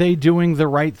 Are they doing the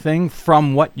right thing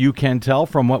from what you can tell,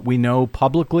 from what we know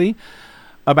publicly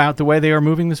about the way they are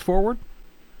moving this forward?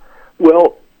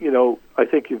 Well, I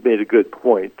think you've made a good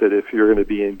point that if you're going to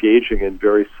be engaging in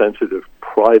very sensitive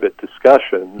private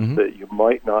discussions, that you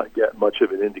might not get much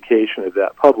of an indication of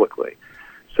that publicly.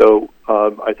 So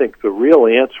I think the real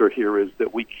answer here is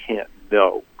that we can't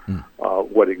know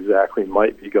what exactly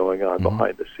might be going on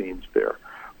behind the scenes there.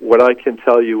 What I can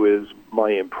tell you is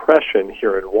my impression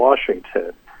here in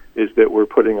Washington is that we're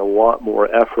putting a lot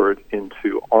more effort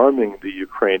into arming the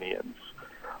Ukrainians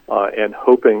and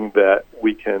hoping that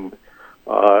we can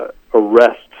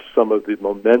arrest some of the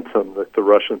momentum that the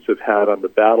Russians have had on the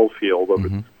battlefield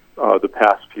over the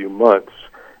past few months,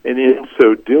 and in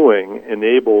so doing,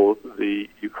 enable the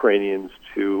Ukrainians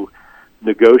to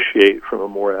negotiate from a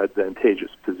more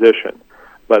advantageous position.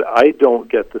 But I don't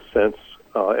get the sense,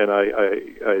 and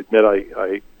I admit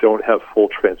I don't have full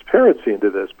transparency into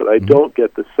this, but I don't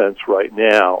get the sense right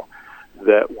now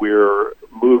that we're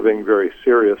moving very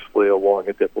seriously along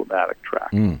a diplomatic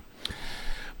track.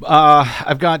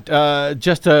 I've got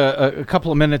just a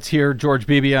couple of minutes here, George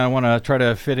Beebe. I want to try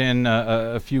to fit in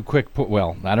a few quick,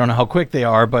 I don't know how quick they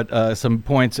are, but some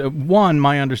points. One,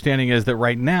 my understanding is that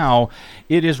right now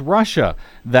it is Russia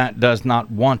that does not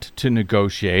want to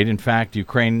negotiate. In fact,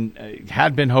 Ukraine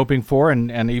had been hoping for,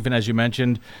 and even as you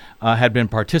mentioned, had been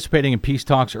participating in peace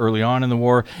talks early on in the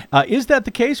war. Is that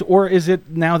the case, or is it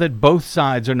now that both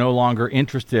sides are no longer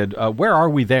interested? Where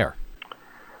are we there?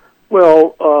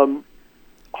 Well,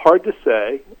 hard to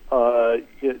say.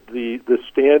 The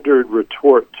standard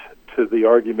retort to the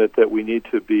argument that we need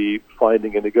to be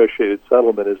finding a negotiated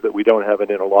settlement is that we don't have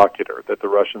an interlocutor, that the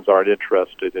Russians aren't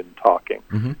interested in talking.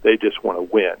 They just want to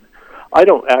win. I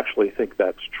don't actually think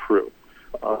that's true.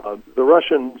 The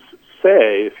Russians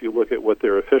say, if you look at what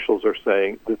their officials are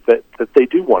saying, that they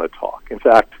do want to talk. In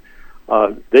fact,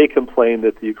 they complain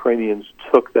that the Ukrainians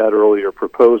took that earlier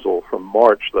proposal from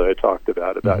March that I talked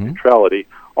about neutrality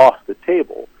off the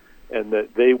table, and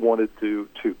that they wanted to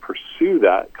pursue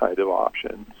that kind of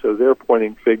option. So they're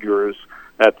pointing fingers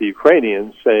at the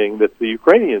Ukrainians, saying that the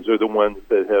Ukrainians are the ones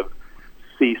that have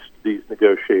ceased these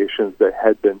negotiations that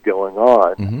had been going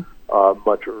on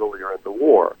much earlier in the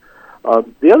war.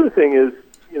 The other thing is,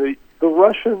 the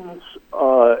Russians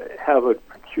have a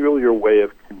peculiar way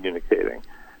of communicating.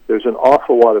 There's an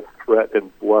awful lot of threat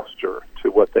and bluster to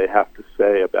what they have to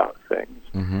say about things.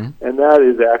 And that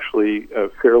is actually a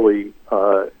fairly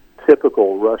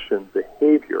typical Russian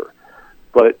behavior.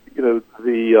 But,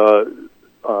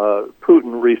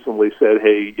 Putin recently said,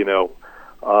 hey, the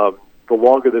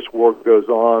longer this war goes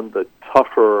on, the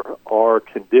tougher our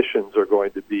conditions are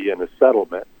going to be in a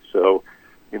settlement. So,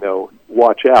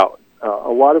 watch out.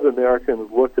 A lot of Americans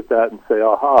look at that and say,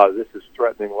 aha, this is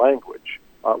threatening language,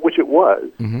 which it was.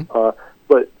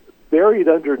 But buried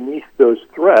underneath those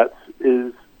threats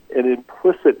is an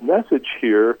implicit message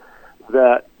here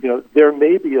that, there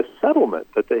may be a settlement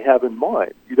that they have in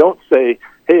mind. You don't say,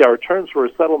 hey, our terms for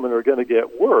a settlement are going to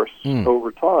get worse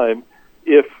over time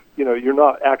if, you're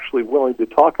not actually willing to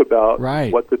talk about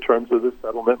what the terms of the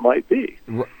settlement might be.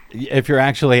 If you're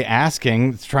actually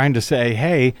asking, trying to say,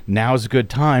 hey, now's a good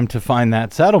time to find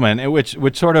that settlement,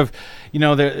 which sort of,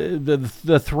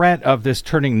 the threat of this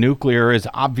turning nuclear is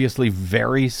obviously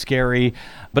very scary.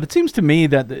 But it seems to me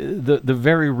that the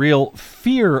very real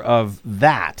fear of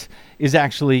that is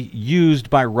actually used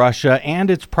by Russia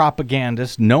and its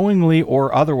propagandists, knowingly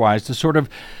or otherwise, to sort of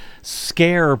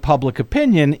scare public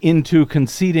opinion into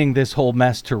conceding this whole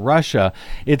mess to Russia.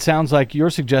 It sounds like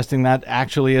you're suggesting that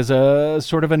actually is a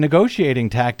sort of a negotiating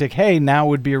tactic. Hey, now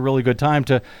would be a really good time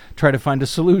to try to find a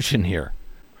solution here.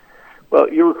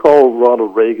 Well, you recall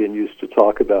Ronald Reagan used to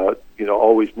talk about,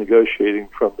 always negotiating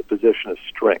from the position of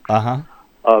strength.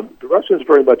 The Russians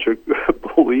very much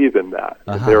believe in that,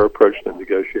 in their approach to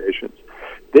negotiations.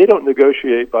 They don't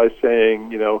negotiate by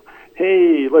saying,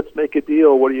 hey, let's make a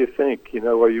deal. What do you think?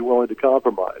 Are you willing to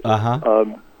compromise?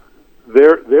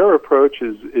 Their approach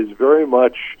is very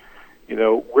much,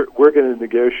 we're going to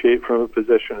negotiate from a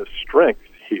position of strength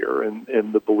here,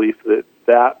 in the belief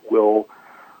that will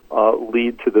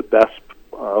lead to the best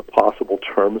possible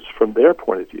terms from their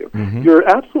point of view. Mm-hmm. You're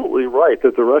absolutely right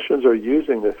that the Russians are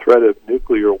using the threat of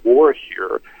nuclear war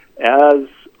here as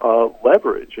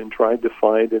leverage in trying to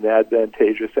find an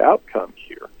advantageous outcome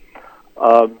here.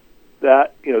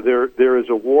 There is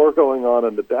a war going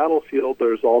on the battlefield.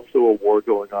 There's also a war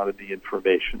going on in the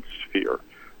information sphere,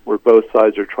 where both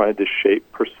sides are trying to shape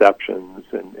perceptions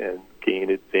and gain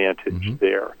advantage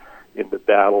there in the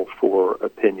battle for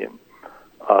opinion.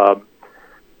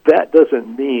 That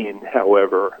doesn't mean,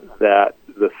 however, that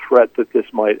the threat that this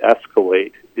might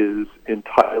escalate is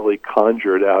entirely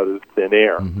conjured out of thin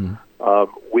air.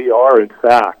 We are, in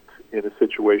fact, in a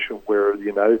situation where the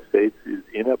United States is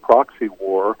in a proxy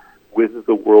war with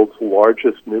the world's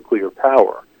largest nuclear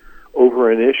power over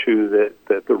an issue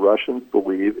that the Russians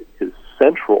believe is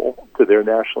central to their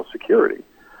national security.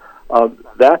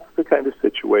 That's the kind of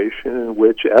situation in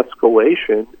which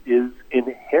escalation is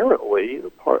inherently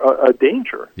a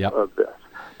danger of this.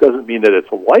 Doesn't mean that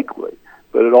it's likely,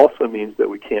 but it also means that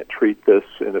we can't treat this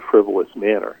in a frivolous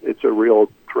manner. It's a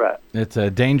real threat. It's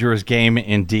a dangerous game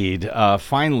indeed.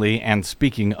 Finally, and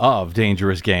speaking of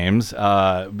dangerous games,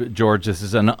 George, this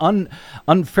is an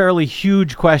unfairly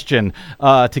huge question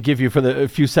to give you for the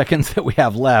few seconds that we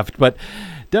have left, but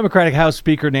Democratic House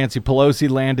Speaker Nancy Pelosi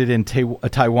landed in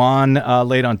Taiwan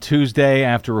late on Tuesday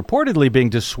after reportedly being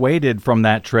dissuaded from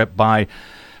that trip by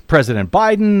President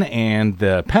Biden and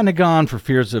the Pentagon for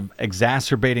fears of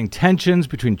exacerbating tensions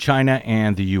between China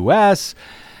and the U.S.,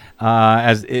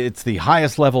 as it's the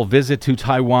highest level visit to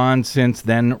Taiwan since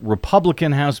then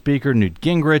Republican House Speaker Newt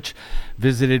Gingrich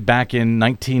visited back in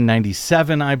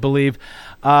 1997, I believe.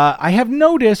 I have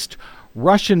noticed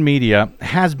Russian media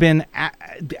has been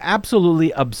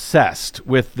absolutely obsessed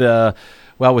with the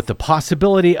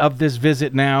possibility of this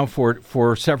visit now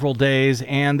for several days,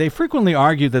 and they frequently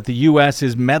argue that the U.S.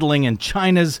 is meddling in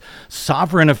China's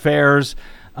sovereign affairs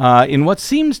in what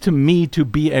seems to me to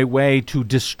be a way to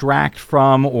distract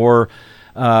from or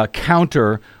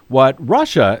counter what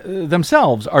Russia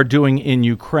themselves are doing in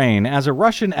Ukraine. As a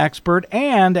Russian expert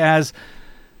and as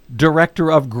Director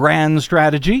of Grand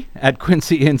Strategy at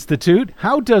Quincy Institute,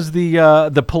 how does the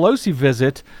Pelosi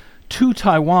visit to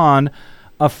Taiwan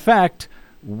affect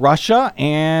Russia,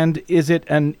 and is it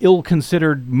an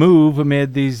ill-considered move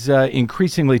amid these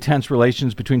increasingly tense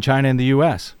relations between China and the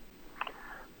U.S.?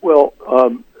 Well,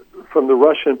 from the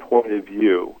Russian point of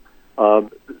view,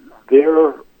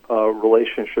 their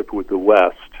relationship with the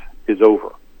West is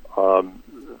over.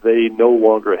 They no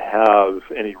longer have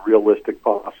any realistic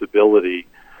possibility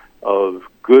of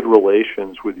good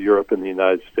relations with Europe and the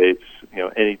United States,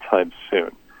 anytime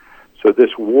soon. So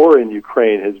this war in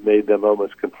Ukraine has made them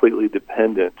almost completely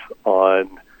dependent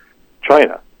on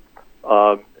China.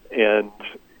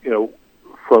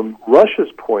 From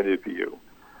Russia's point of view,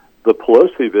 the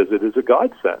Pelosi visit is a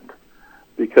godsend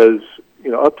because,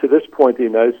 up to this point, the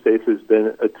United States has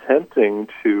been attempting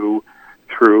to,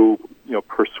 through,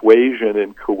 persuasion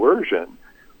and coercion,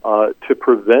 to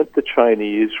prevent the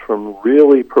Chinese from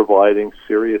really providing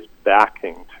serious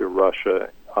backing to Russia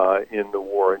in the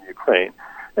war in Ukraine.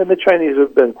 And the Chinese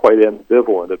have been quite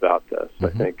ambivalent about this. I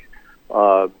think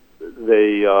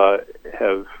they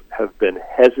have been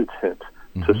hesitant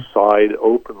to side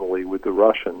openly with the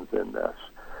Russians in this.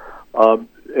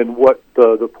 And what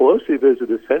the Pelosi visit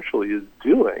essentially is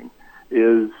doing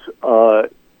is,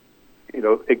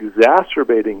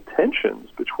 exacerbating tensions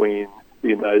between the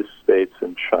United States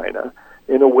and China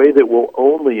in a way that will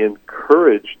only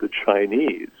encourage the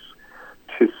Chinese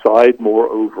to side more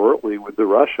overtly with the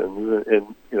Russians.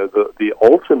 And the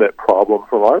ultimate problem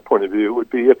from our point of view would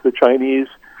be if the Chinese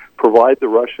provide the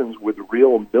Russians with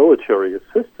real military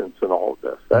assistance in all of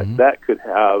this. That could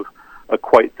have a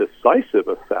quite decisive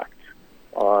effect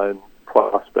on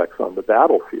prospects on the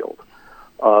battlefield.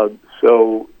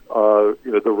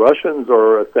 The Russians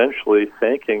are essentially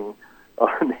thanking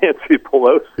Nancy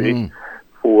Pelosi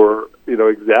for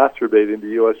exacerbating the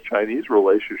U.S.-Chinese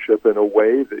relationship in a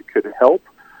way that could help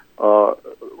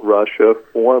Russia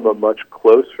form a much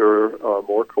closer,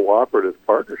 more cooperative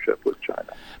partnership with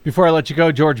China. Before I let you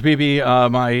go, George Beebe,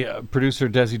 my producer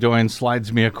Desi Doyen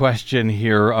slides me a question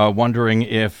here, wondering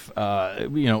if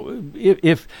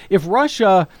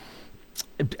Russia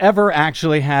ever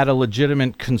actually had a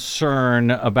legitimate concern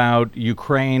about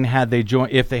Ukraine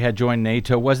if they had joined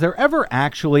NATO. Was there ever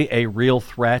actually a real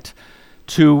threat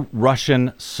to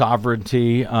Russian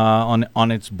sovereignty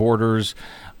on its borders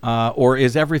Or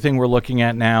is everything we're looking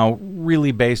at now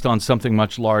really based on something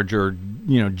much larger,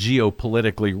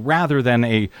 geopolitically, rather than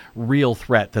a real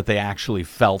threat that they actually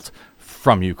felt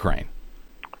from Ukraine?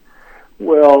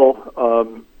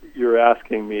 Well, you're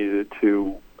asking me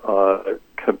to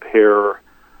compare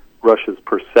Russia's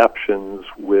perceptions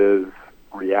with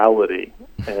reality.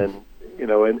 And,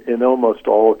 in almost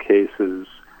all cases,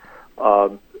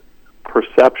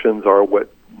 perceptions are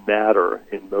what matter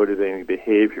in motivating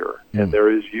behavior. And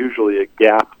there is usually a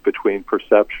gap between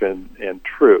perception and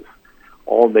truth.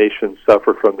 All nations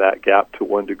suffer from that gap to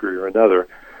one degree or another.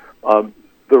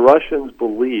 The Russians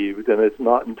believed, and it's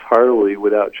not entirely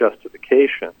without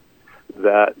justification,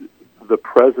 that the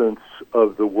presence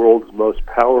of the world's most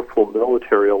powerful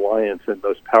military alliance and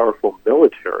most powerful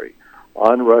military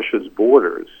on Russia's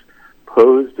borders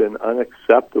posed an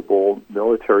unacceptable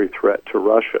military threat to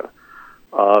Russia.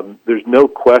 There's no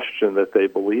question that they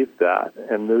believed that,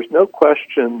 and there's no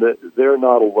question that they're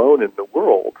not alone in the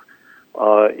world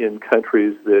in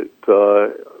countries that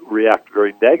react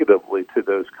very negatively to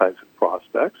those kinds of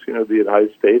prospects. The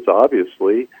United States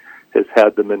obviously has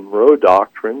had the Monroe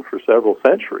Doctrine for several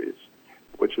centuries,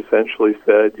 which essentially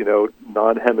said,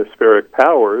 non-hemispheric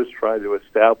powers trying to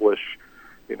establish,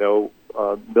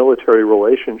 military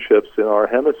relationships in our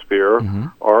hemisphere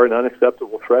are an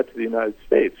unacceptable threat to the United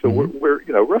States. So we're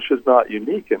Russia's not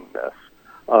unique in this.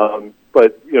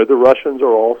 But, the Russians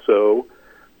are also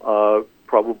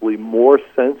probably more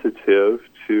sensitive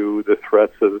to the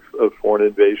threats of foreign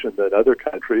invasion than other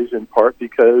countries, in part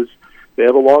because they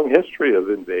have a long history of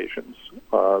invasions.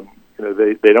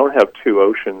 They don't have two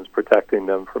oceans protecting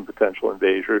them from potential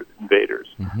invaders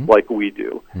like we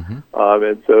do.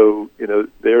 And so,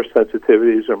 their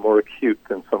sensitivities are more acute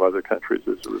than some other countries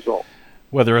as a result.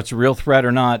 Whether it's a real threat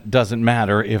or not doesn't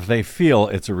matter. If they feel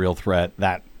it's a real threat,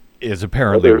 that is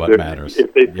apparently what matters.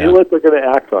 If they feel it, they're going to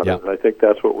act on it, and I think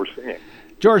that's what we're seeing.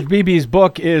 George Beebe's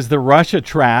book is The Russia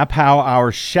Trap, How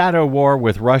Our Shadow War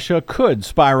with Russia Could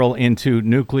Spiral into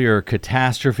Nuclear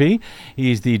Catastrophe.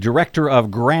 He's the director of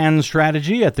Grand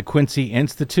Strategy at the Quincy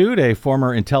Institute, a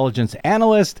former intelligence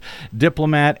analyst,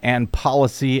 diplomat, and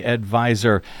policy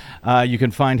advisor. You can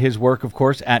find his work, of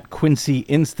course, at Quincy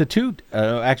Institute.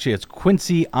 Actually, it's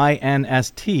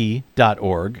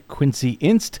quincyinst.org,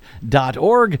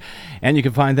 quincyinst.org. And you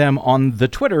can find them on the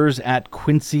Twitters at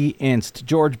QuincyInst.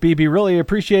 George Beebe, really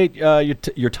appreciate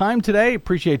your time today.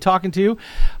 Appreciate talking to you.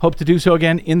 Hope to do so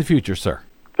again in the future, sir.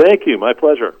 Thank you. My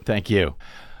pleasure. Thank you.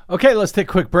 Okay, let's take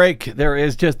a quick break. There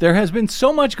has been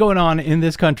so much going on in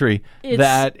this country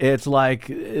that it's like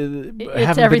haven't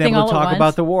been able to talk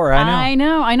about the war. I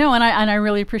know, and I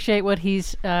really appreciate what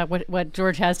what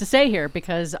George has to say here,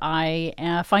 because I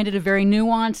find it a very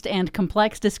nuanced and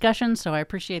complex discussion. So I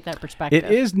appreciate that perspective.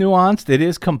 It is nuanced, it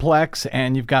is complex,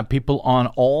 and you've got people on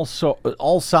all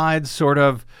sides, sort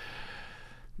of.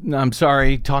 I'm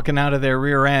sorry, talking out of their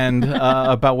rear end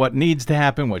about what needs to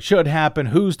happen, what should happen,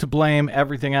 who's to blame,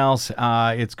 everything else.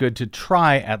 It's good to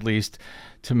try, at least,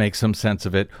 to make some sense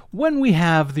of it when we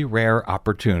have the rare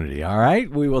opportunity. All right,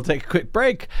 we will take a quick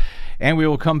break, and we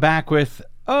will come back with,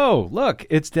 oh, look,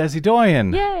 it's Desi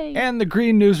Doyen. Yay. And the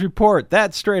Green News Report.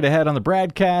 That's straight ahead on the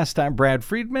BradCast. I'm Brad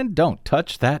Friedman. Don't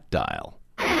touch that dial.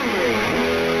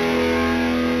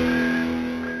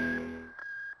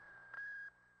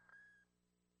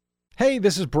 Hey,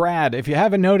 this is Brad. If you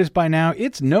haven't noticed by now,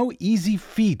 it's no easy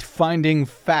feat finding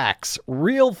facts,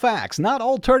 real facts, not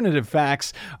alternative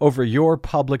facts, over your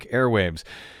public airwaves.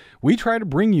 We try to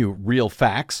bring you real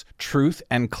facts, truth,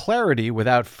 and clarity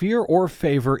without fear or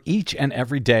favor each and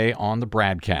every day on the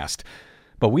BradCast.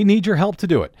 But we need your help to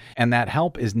do it, and that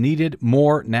help is needed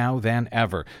more now than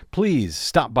ever. Please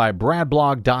stop by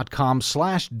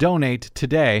bradblog.com/donate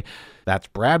today. That's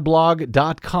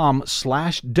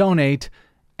bradblog.com/donate.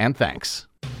 And thanks.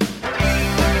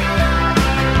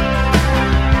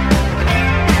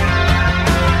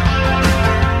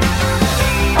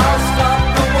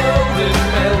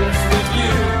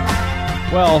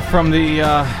 Well, from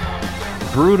the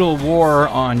brutal war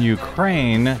on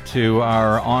Ukraine to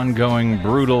our ongoing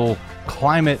brutal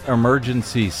climate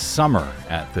emergency summer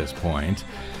at this point,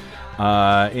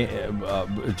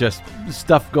 just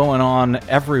stuff going on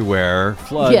everywhere,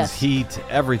 floods, heat,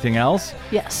 everything else.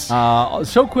 Yes.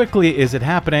 So quickly is it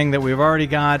happening that we've already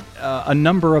got a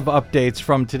number of updates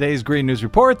from today's Green News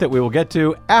Report that we will get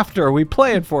to after we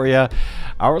play it for you,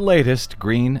 our latest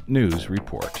Green News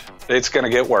Report. It's going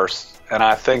to get worse, and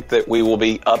I think that we will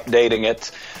be updating it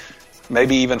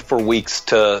maybe even for weeks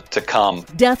to come.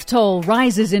 Death toll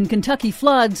rises in Kentucky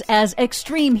floods as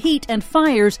extreme heat and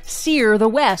fires sear the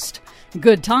West.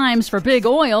 Good times for big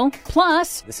oil,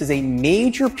 plus this is a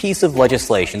major piece of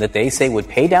legislation that they say would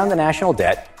pay down the national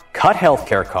debt, cut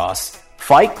healthcare costs,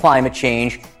 fight climate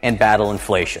change, and battle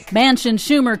inflation.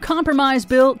 Manchin-Schumer compromise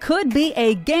bill could be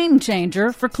a game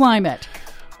changer for climate.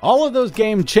 All of those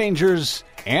game changers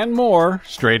and more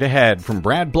straight ahead from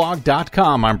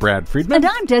BradBlog.com. I'm Brad Friedman. And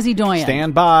I'm Desi Doyen.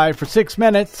 Stand by for 6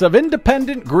 minutes of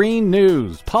independent green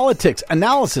news, politics,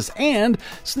 analysis, and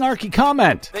snarky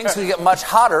comment. Things could get much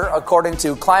hotter, according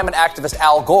to climate activist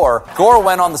Al Gore. Gore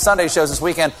went on the Sunday shows this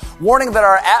weekend, warning that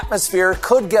our atmosphere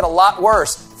could get a lot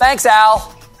worse. Thanks, Al.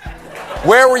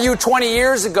 Where were you 20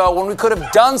 years ago when we could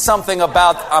have done something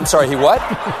about... I'm sorry, he what?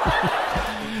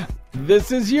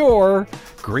 This is your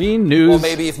green news. Well,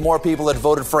 maybe if more people had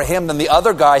voted for him than the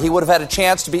other guy, he would have had a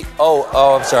chance to be... Oh,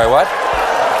 I'm sorry, what?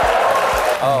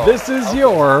 Oh, this is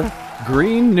your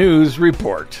green news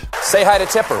report. Say hi to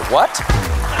Tipper. What?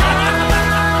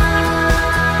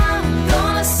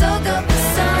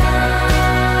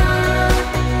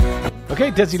 Okay,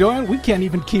 Desi Doyen, we can't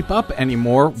even keep up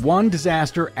anymore. One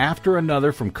disaster after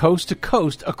another from coast to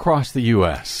coast across the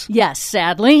U.S. Yes,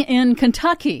 sadly, in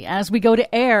Kentucky, as we go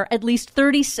to air, at least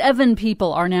 37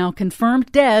 people are now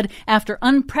confirmed dead after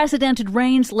unprecedented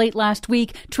rains late last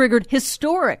week triggered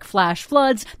historic flash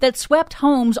floods that swept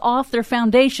homes off their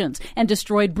foundations and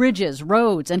destroyed bridges,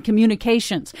 roads, and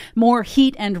communications. More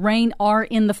heat and rain are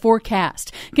in the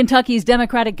forecast. Kentucky's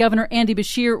Democratic Governor Andy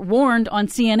Beshear warned on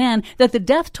CNN that the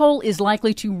death toll is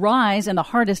likely to rise in the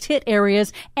hardest hit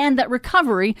areas and that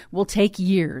recovery will take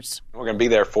years. We're going to be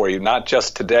there for you, not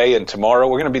just today and tomorrow.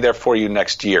 We're going to be there for you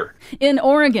next year. In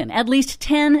Oregon, at least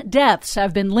 10 deaths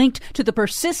have been linked to the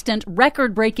persistent,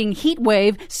 record-breaking heat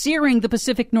wave searing the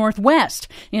Pacific Northwest.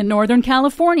 In Northern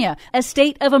California, a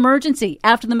state of emergency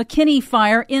after the McKinney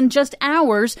fire in just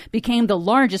hours became the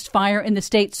largest fire in the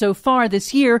state so far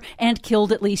this year and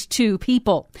killed at least 2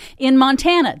 people. In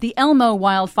Montana, the Elmo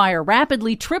wildfire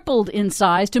rapidly tripled in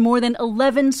size to more than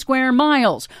 11 square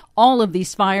miles. All of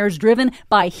these fires driven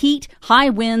by heat, high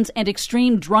winds, and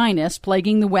extreme dryness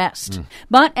plaguing the West.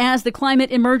 But as the climate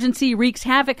emergency wreaks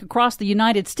havoc across the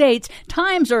United States,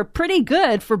 times are pretty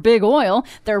good for big oil.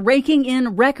 They're raking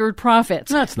in record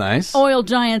profits. That's nice. Oil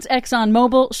giants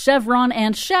ExxonMobil, Chevron,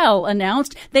 and Shell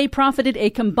announced they profited a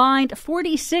combined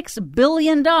 $46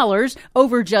 billion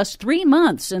over just 3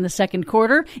 months in the second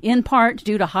quarter, in part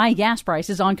due to high gas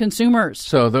prices on consumers.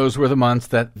 So those were the months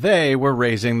that they were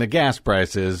raising the gas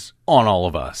prices on all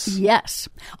of us. Yes.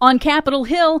 On Capitol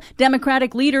Hill,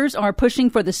 Democratic leaders are pushing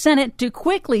for the Senate to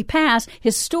quickly pass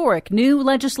historic new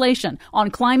legislation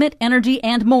on climate, energy,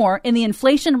 and more in the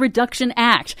Inflation Reduction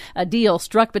Act, a deal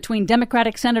struck between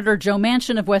Democratic Senator Joe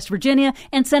Manchin of West Virginia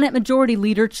and Senate Majority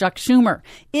Leader Chuck Schumer.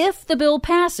 If the bill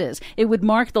passes, it would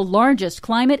mark the largest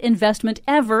climate investment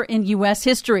ever in U.S.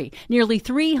 history, nearly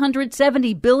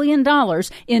 $370 billion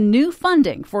in new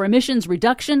funding for emissions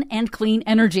reduction and clean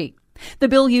energy. The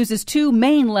bill uses 2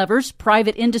 main levers,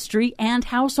 private industry and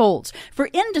households.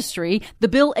 For industry, the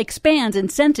bill expands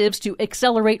incentives to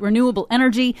accelerate renewable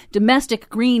energy, domestic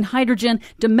green hydrogen,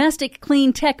 domestic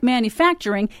clean tech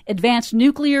manufacturing, advanced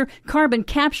nuclear, carbon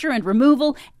capture and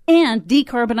removal, and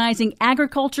decarbonizing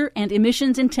agriculture and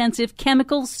emissions-intensive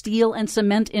chemical, steel, and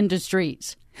cement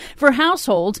industries. For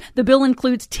households, the bill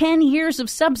includes 10 years of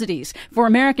subsidies for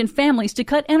American families to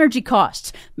cut energy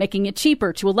costs, making it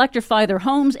cheaper to electrify their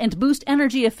homes and boost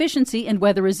energy efficiency and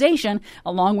weatherization,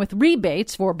 along with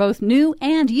rebates for both new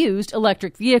and used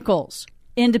electric vehicles.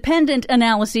 Independent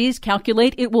analyses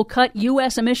calculate it will cut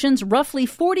U.S. emissions roughly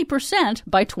 40%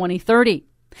 by 2030.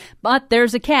 But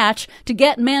there's a catch. To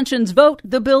get Manchin's vote,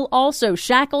 the bill also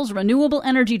shackles renewable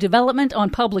energy development on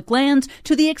public lands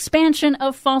to the expansion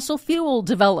of fossil fuel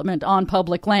development on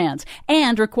public lands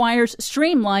and requires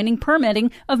streamlining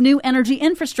permitting of new energy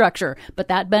infrastructure, but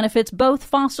that benefits both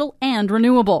fossil and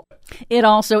renewable. It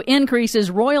also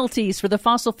increases royalties for the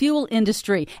fossil fuel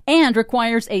industry and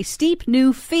requires a steep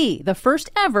new fee, the first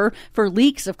ever, for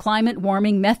leaks of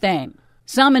climate-warming methane.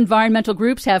 Some environmental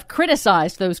groups have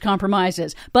criticized those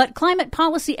compromises, but climate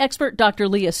policy expert Dr.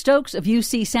 Leah Stokes of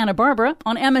UC Santa Barbara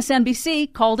on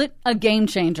MSNBC called it a game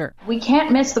changer. We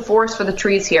can't miss the forest for the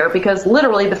trees here because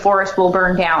literally the forest will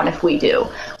burn down if we do.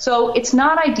 So it's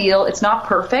not ideal, it's not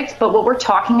perfect, but what we're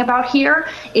talking about here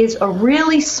is a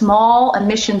really small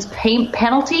emissions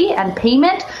penalty and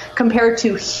payment compared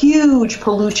to huge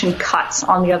pollution cuts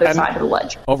on the other side of the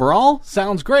ledger. Overall,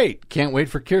 sounds great. Can't wait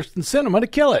for Kyrsten Sinema to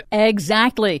kill it.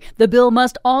 Exactly. The bill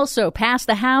must also pass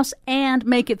the House and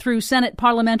make it through Senate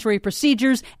parliamentary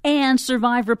procedures and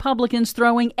survive Republicans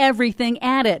throwing everything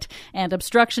at it. And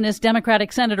obstructionist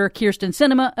Democratic Senator Kyrsten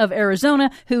Sinema of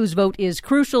Arizona, whose vote is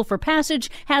crucial for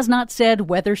passage, has not said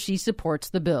whether she supports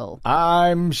the bill.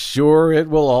 I'm sure it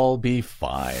will all be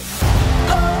fine.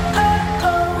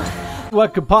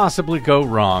 What could possibly go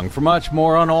wrong? For much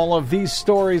more on all of these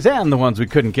stories and the ones we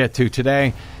couldn't get to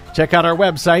today, check out our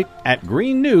website at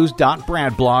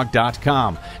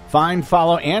greennews.bradblog.com. Find,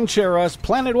 follow, and share us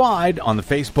planet-wide on the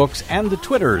Facebooks and the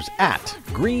Twitters at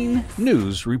Green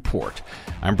News Report.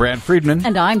 I'm Brad Friedman.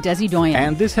 And I'm Desi Doyen.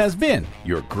 And this has been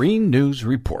your Green News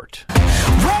Report.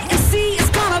 Wait and see, it's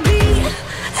gonna be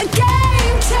a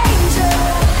game changer.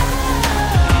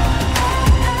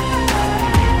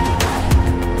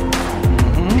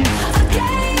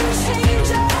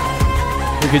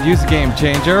 We could use a game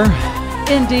changer.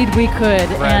 Indeed, we could.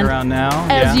 Right and around now.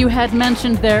 As you had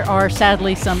mentioned, there are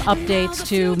sadly some updates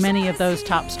to many of those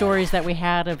top stories that we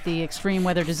had of the extreme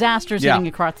weather disasters hitting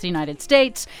across the United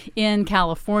States. In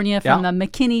California, from the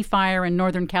McKinney fire in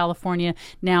Northern California,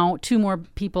 now 2 more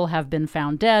people have been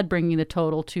found dead, bringing the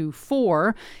total to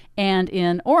 4. And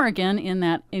in Oregon, in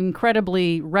that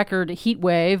incredibly record heat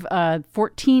wave,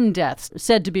 14 deaths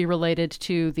said to be related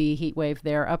to the heat wave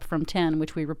there, up from 10,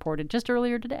 which we reported just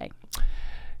earlier today.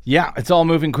 Yeah, it's all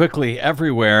moving quickly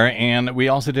everywhere, and we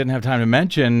also didn't have time to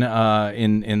mention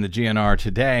in the GNR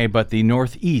today, but the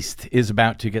Northeast is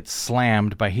about to get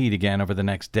slammed by heat again over the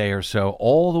next day or so,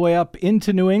 all the way up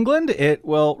into New England. It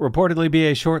will reportedly be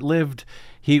a short-lived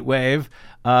heat wave,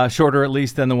 shorter at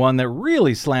least than the one that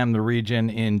really slammed the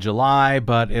region in July,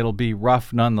 but it'll be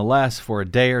rough nonetheless for a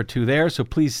day or two there, so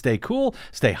please stay cool,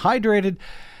 stay hydrated.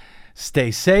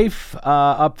 Stay safe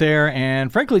up there,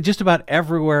 and frankly, just about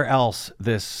everywhere else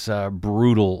this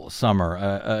brutal summer.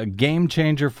 A game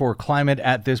changer for climate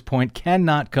at this point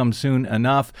cannot come soon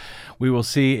enough. We will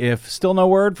see if still no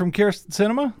word from Kyrsten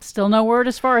Sinema. Still no word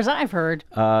as far as I've heard.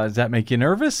 Does that make you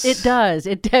nervous? It does.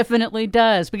 It definitely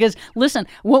does. Because, listen,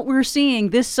 what we're seeing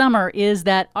this summer is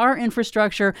that our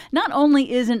infrastructure not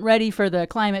only isn't ready for the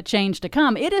climate change to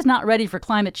come, it is not ready for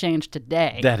climate change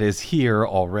today. That is here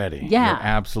already. Yeah. You're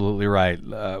absolutely right.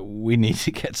 We need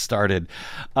to get started.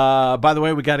 By the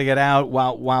way, we got to get out.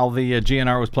 While the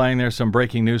GNR was playing, there's some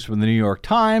breaking news from the New York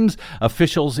Times.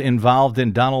 Officials involved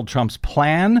in Donald Trump's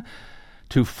plan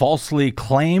to falsely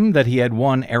claim that he had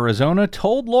won Arizona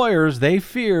told lawyers they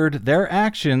feared their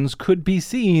actions could be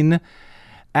seen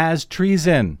as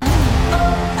treason.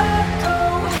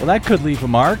 Well, that could leave a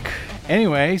mark.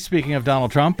 Anyway, speaking of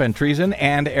Donald Trump and treason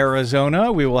and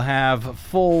Arizona, we will have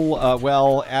full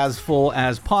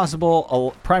as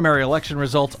possible primary election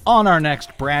results on our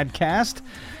next BradCast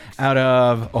out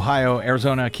of Ohio,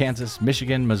 Arizona, Kansas,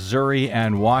 Michigan, Missouri,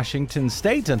 and Washington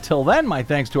State. Until then, my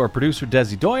thanks to our producer,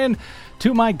 Desi Doyen,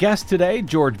 to my guest today,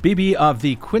 George Beebe of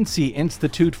the Quincy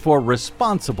Institute for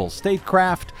Responsible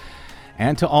Statecraft,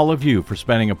 and to all of you for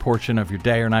spending a portion of your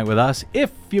day or night with us.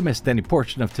 If you missed any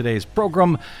portion of today's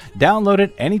program, download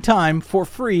it anytime for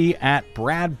free at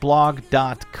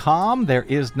bradblog.com. There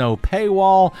is no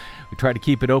paywall. We try to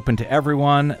keep it open to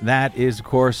everyone. That is, of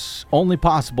course, only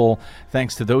possible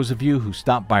thanks to those of you who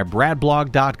stop by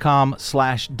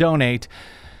bradblog.com/donate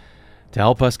to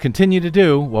help us continue to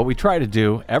do what we try to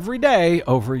do every day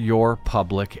over your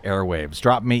public airwaves.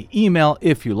 Drop me email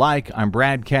if you like. I'm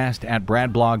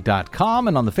bradcast@bradblog.com,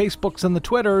 and on the Facebooks and the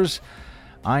Twitters,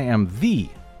 I am the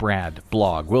Brad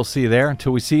Blog. We'll see you there.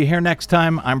 Until we see you here next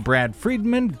time, I'm Brad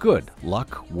Friedman. Good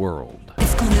luck, world.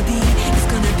 It's gonna be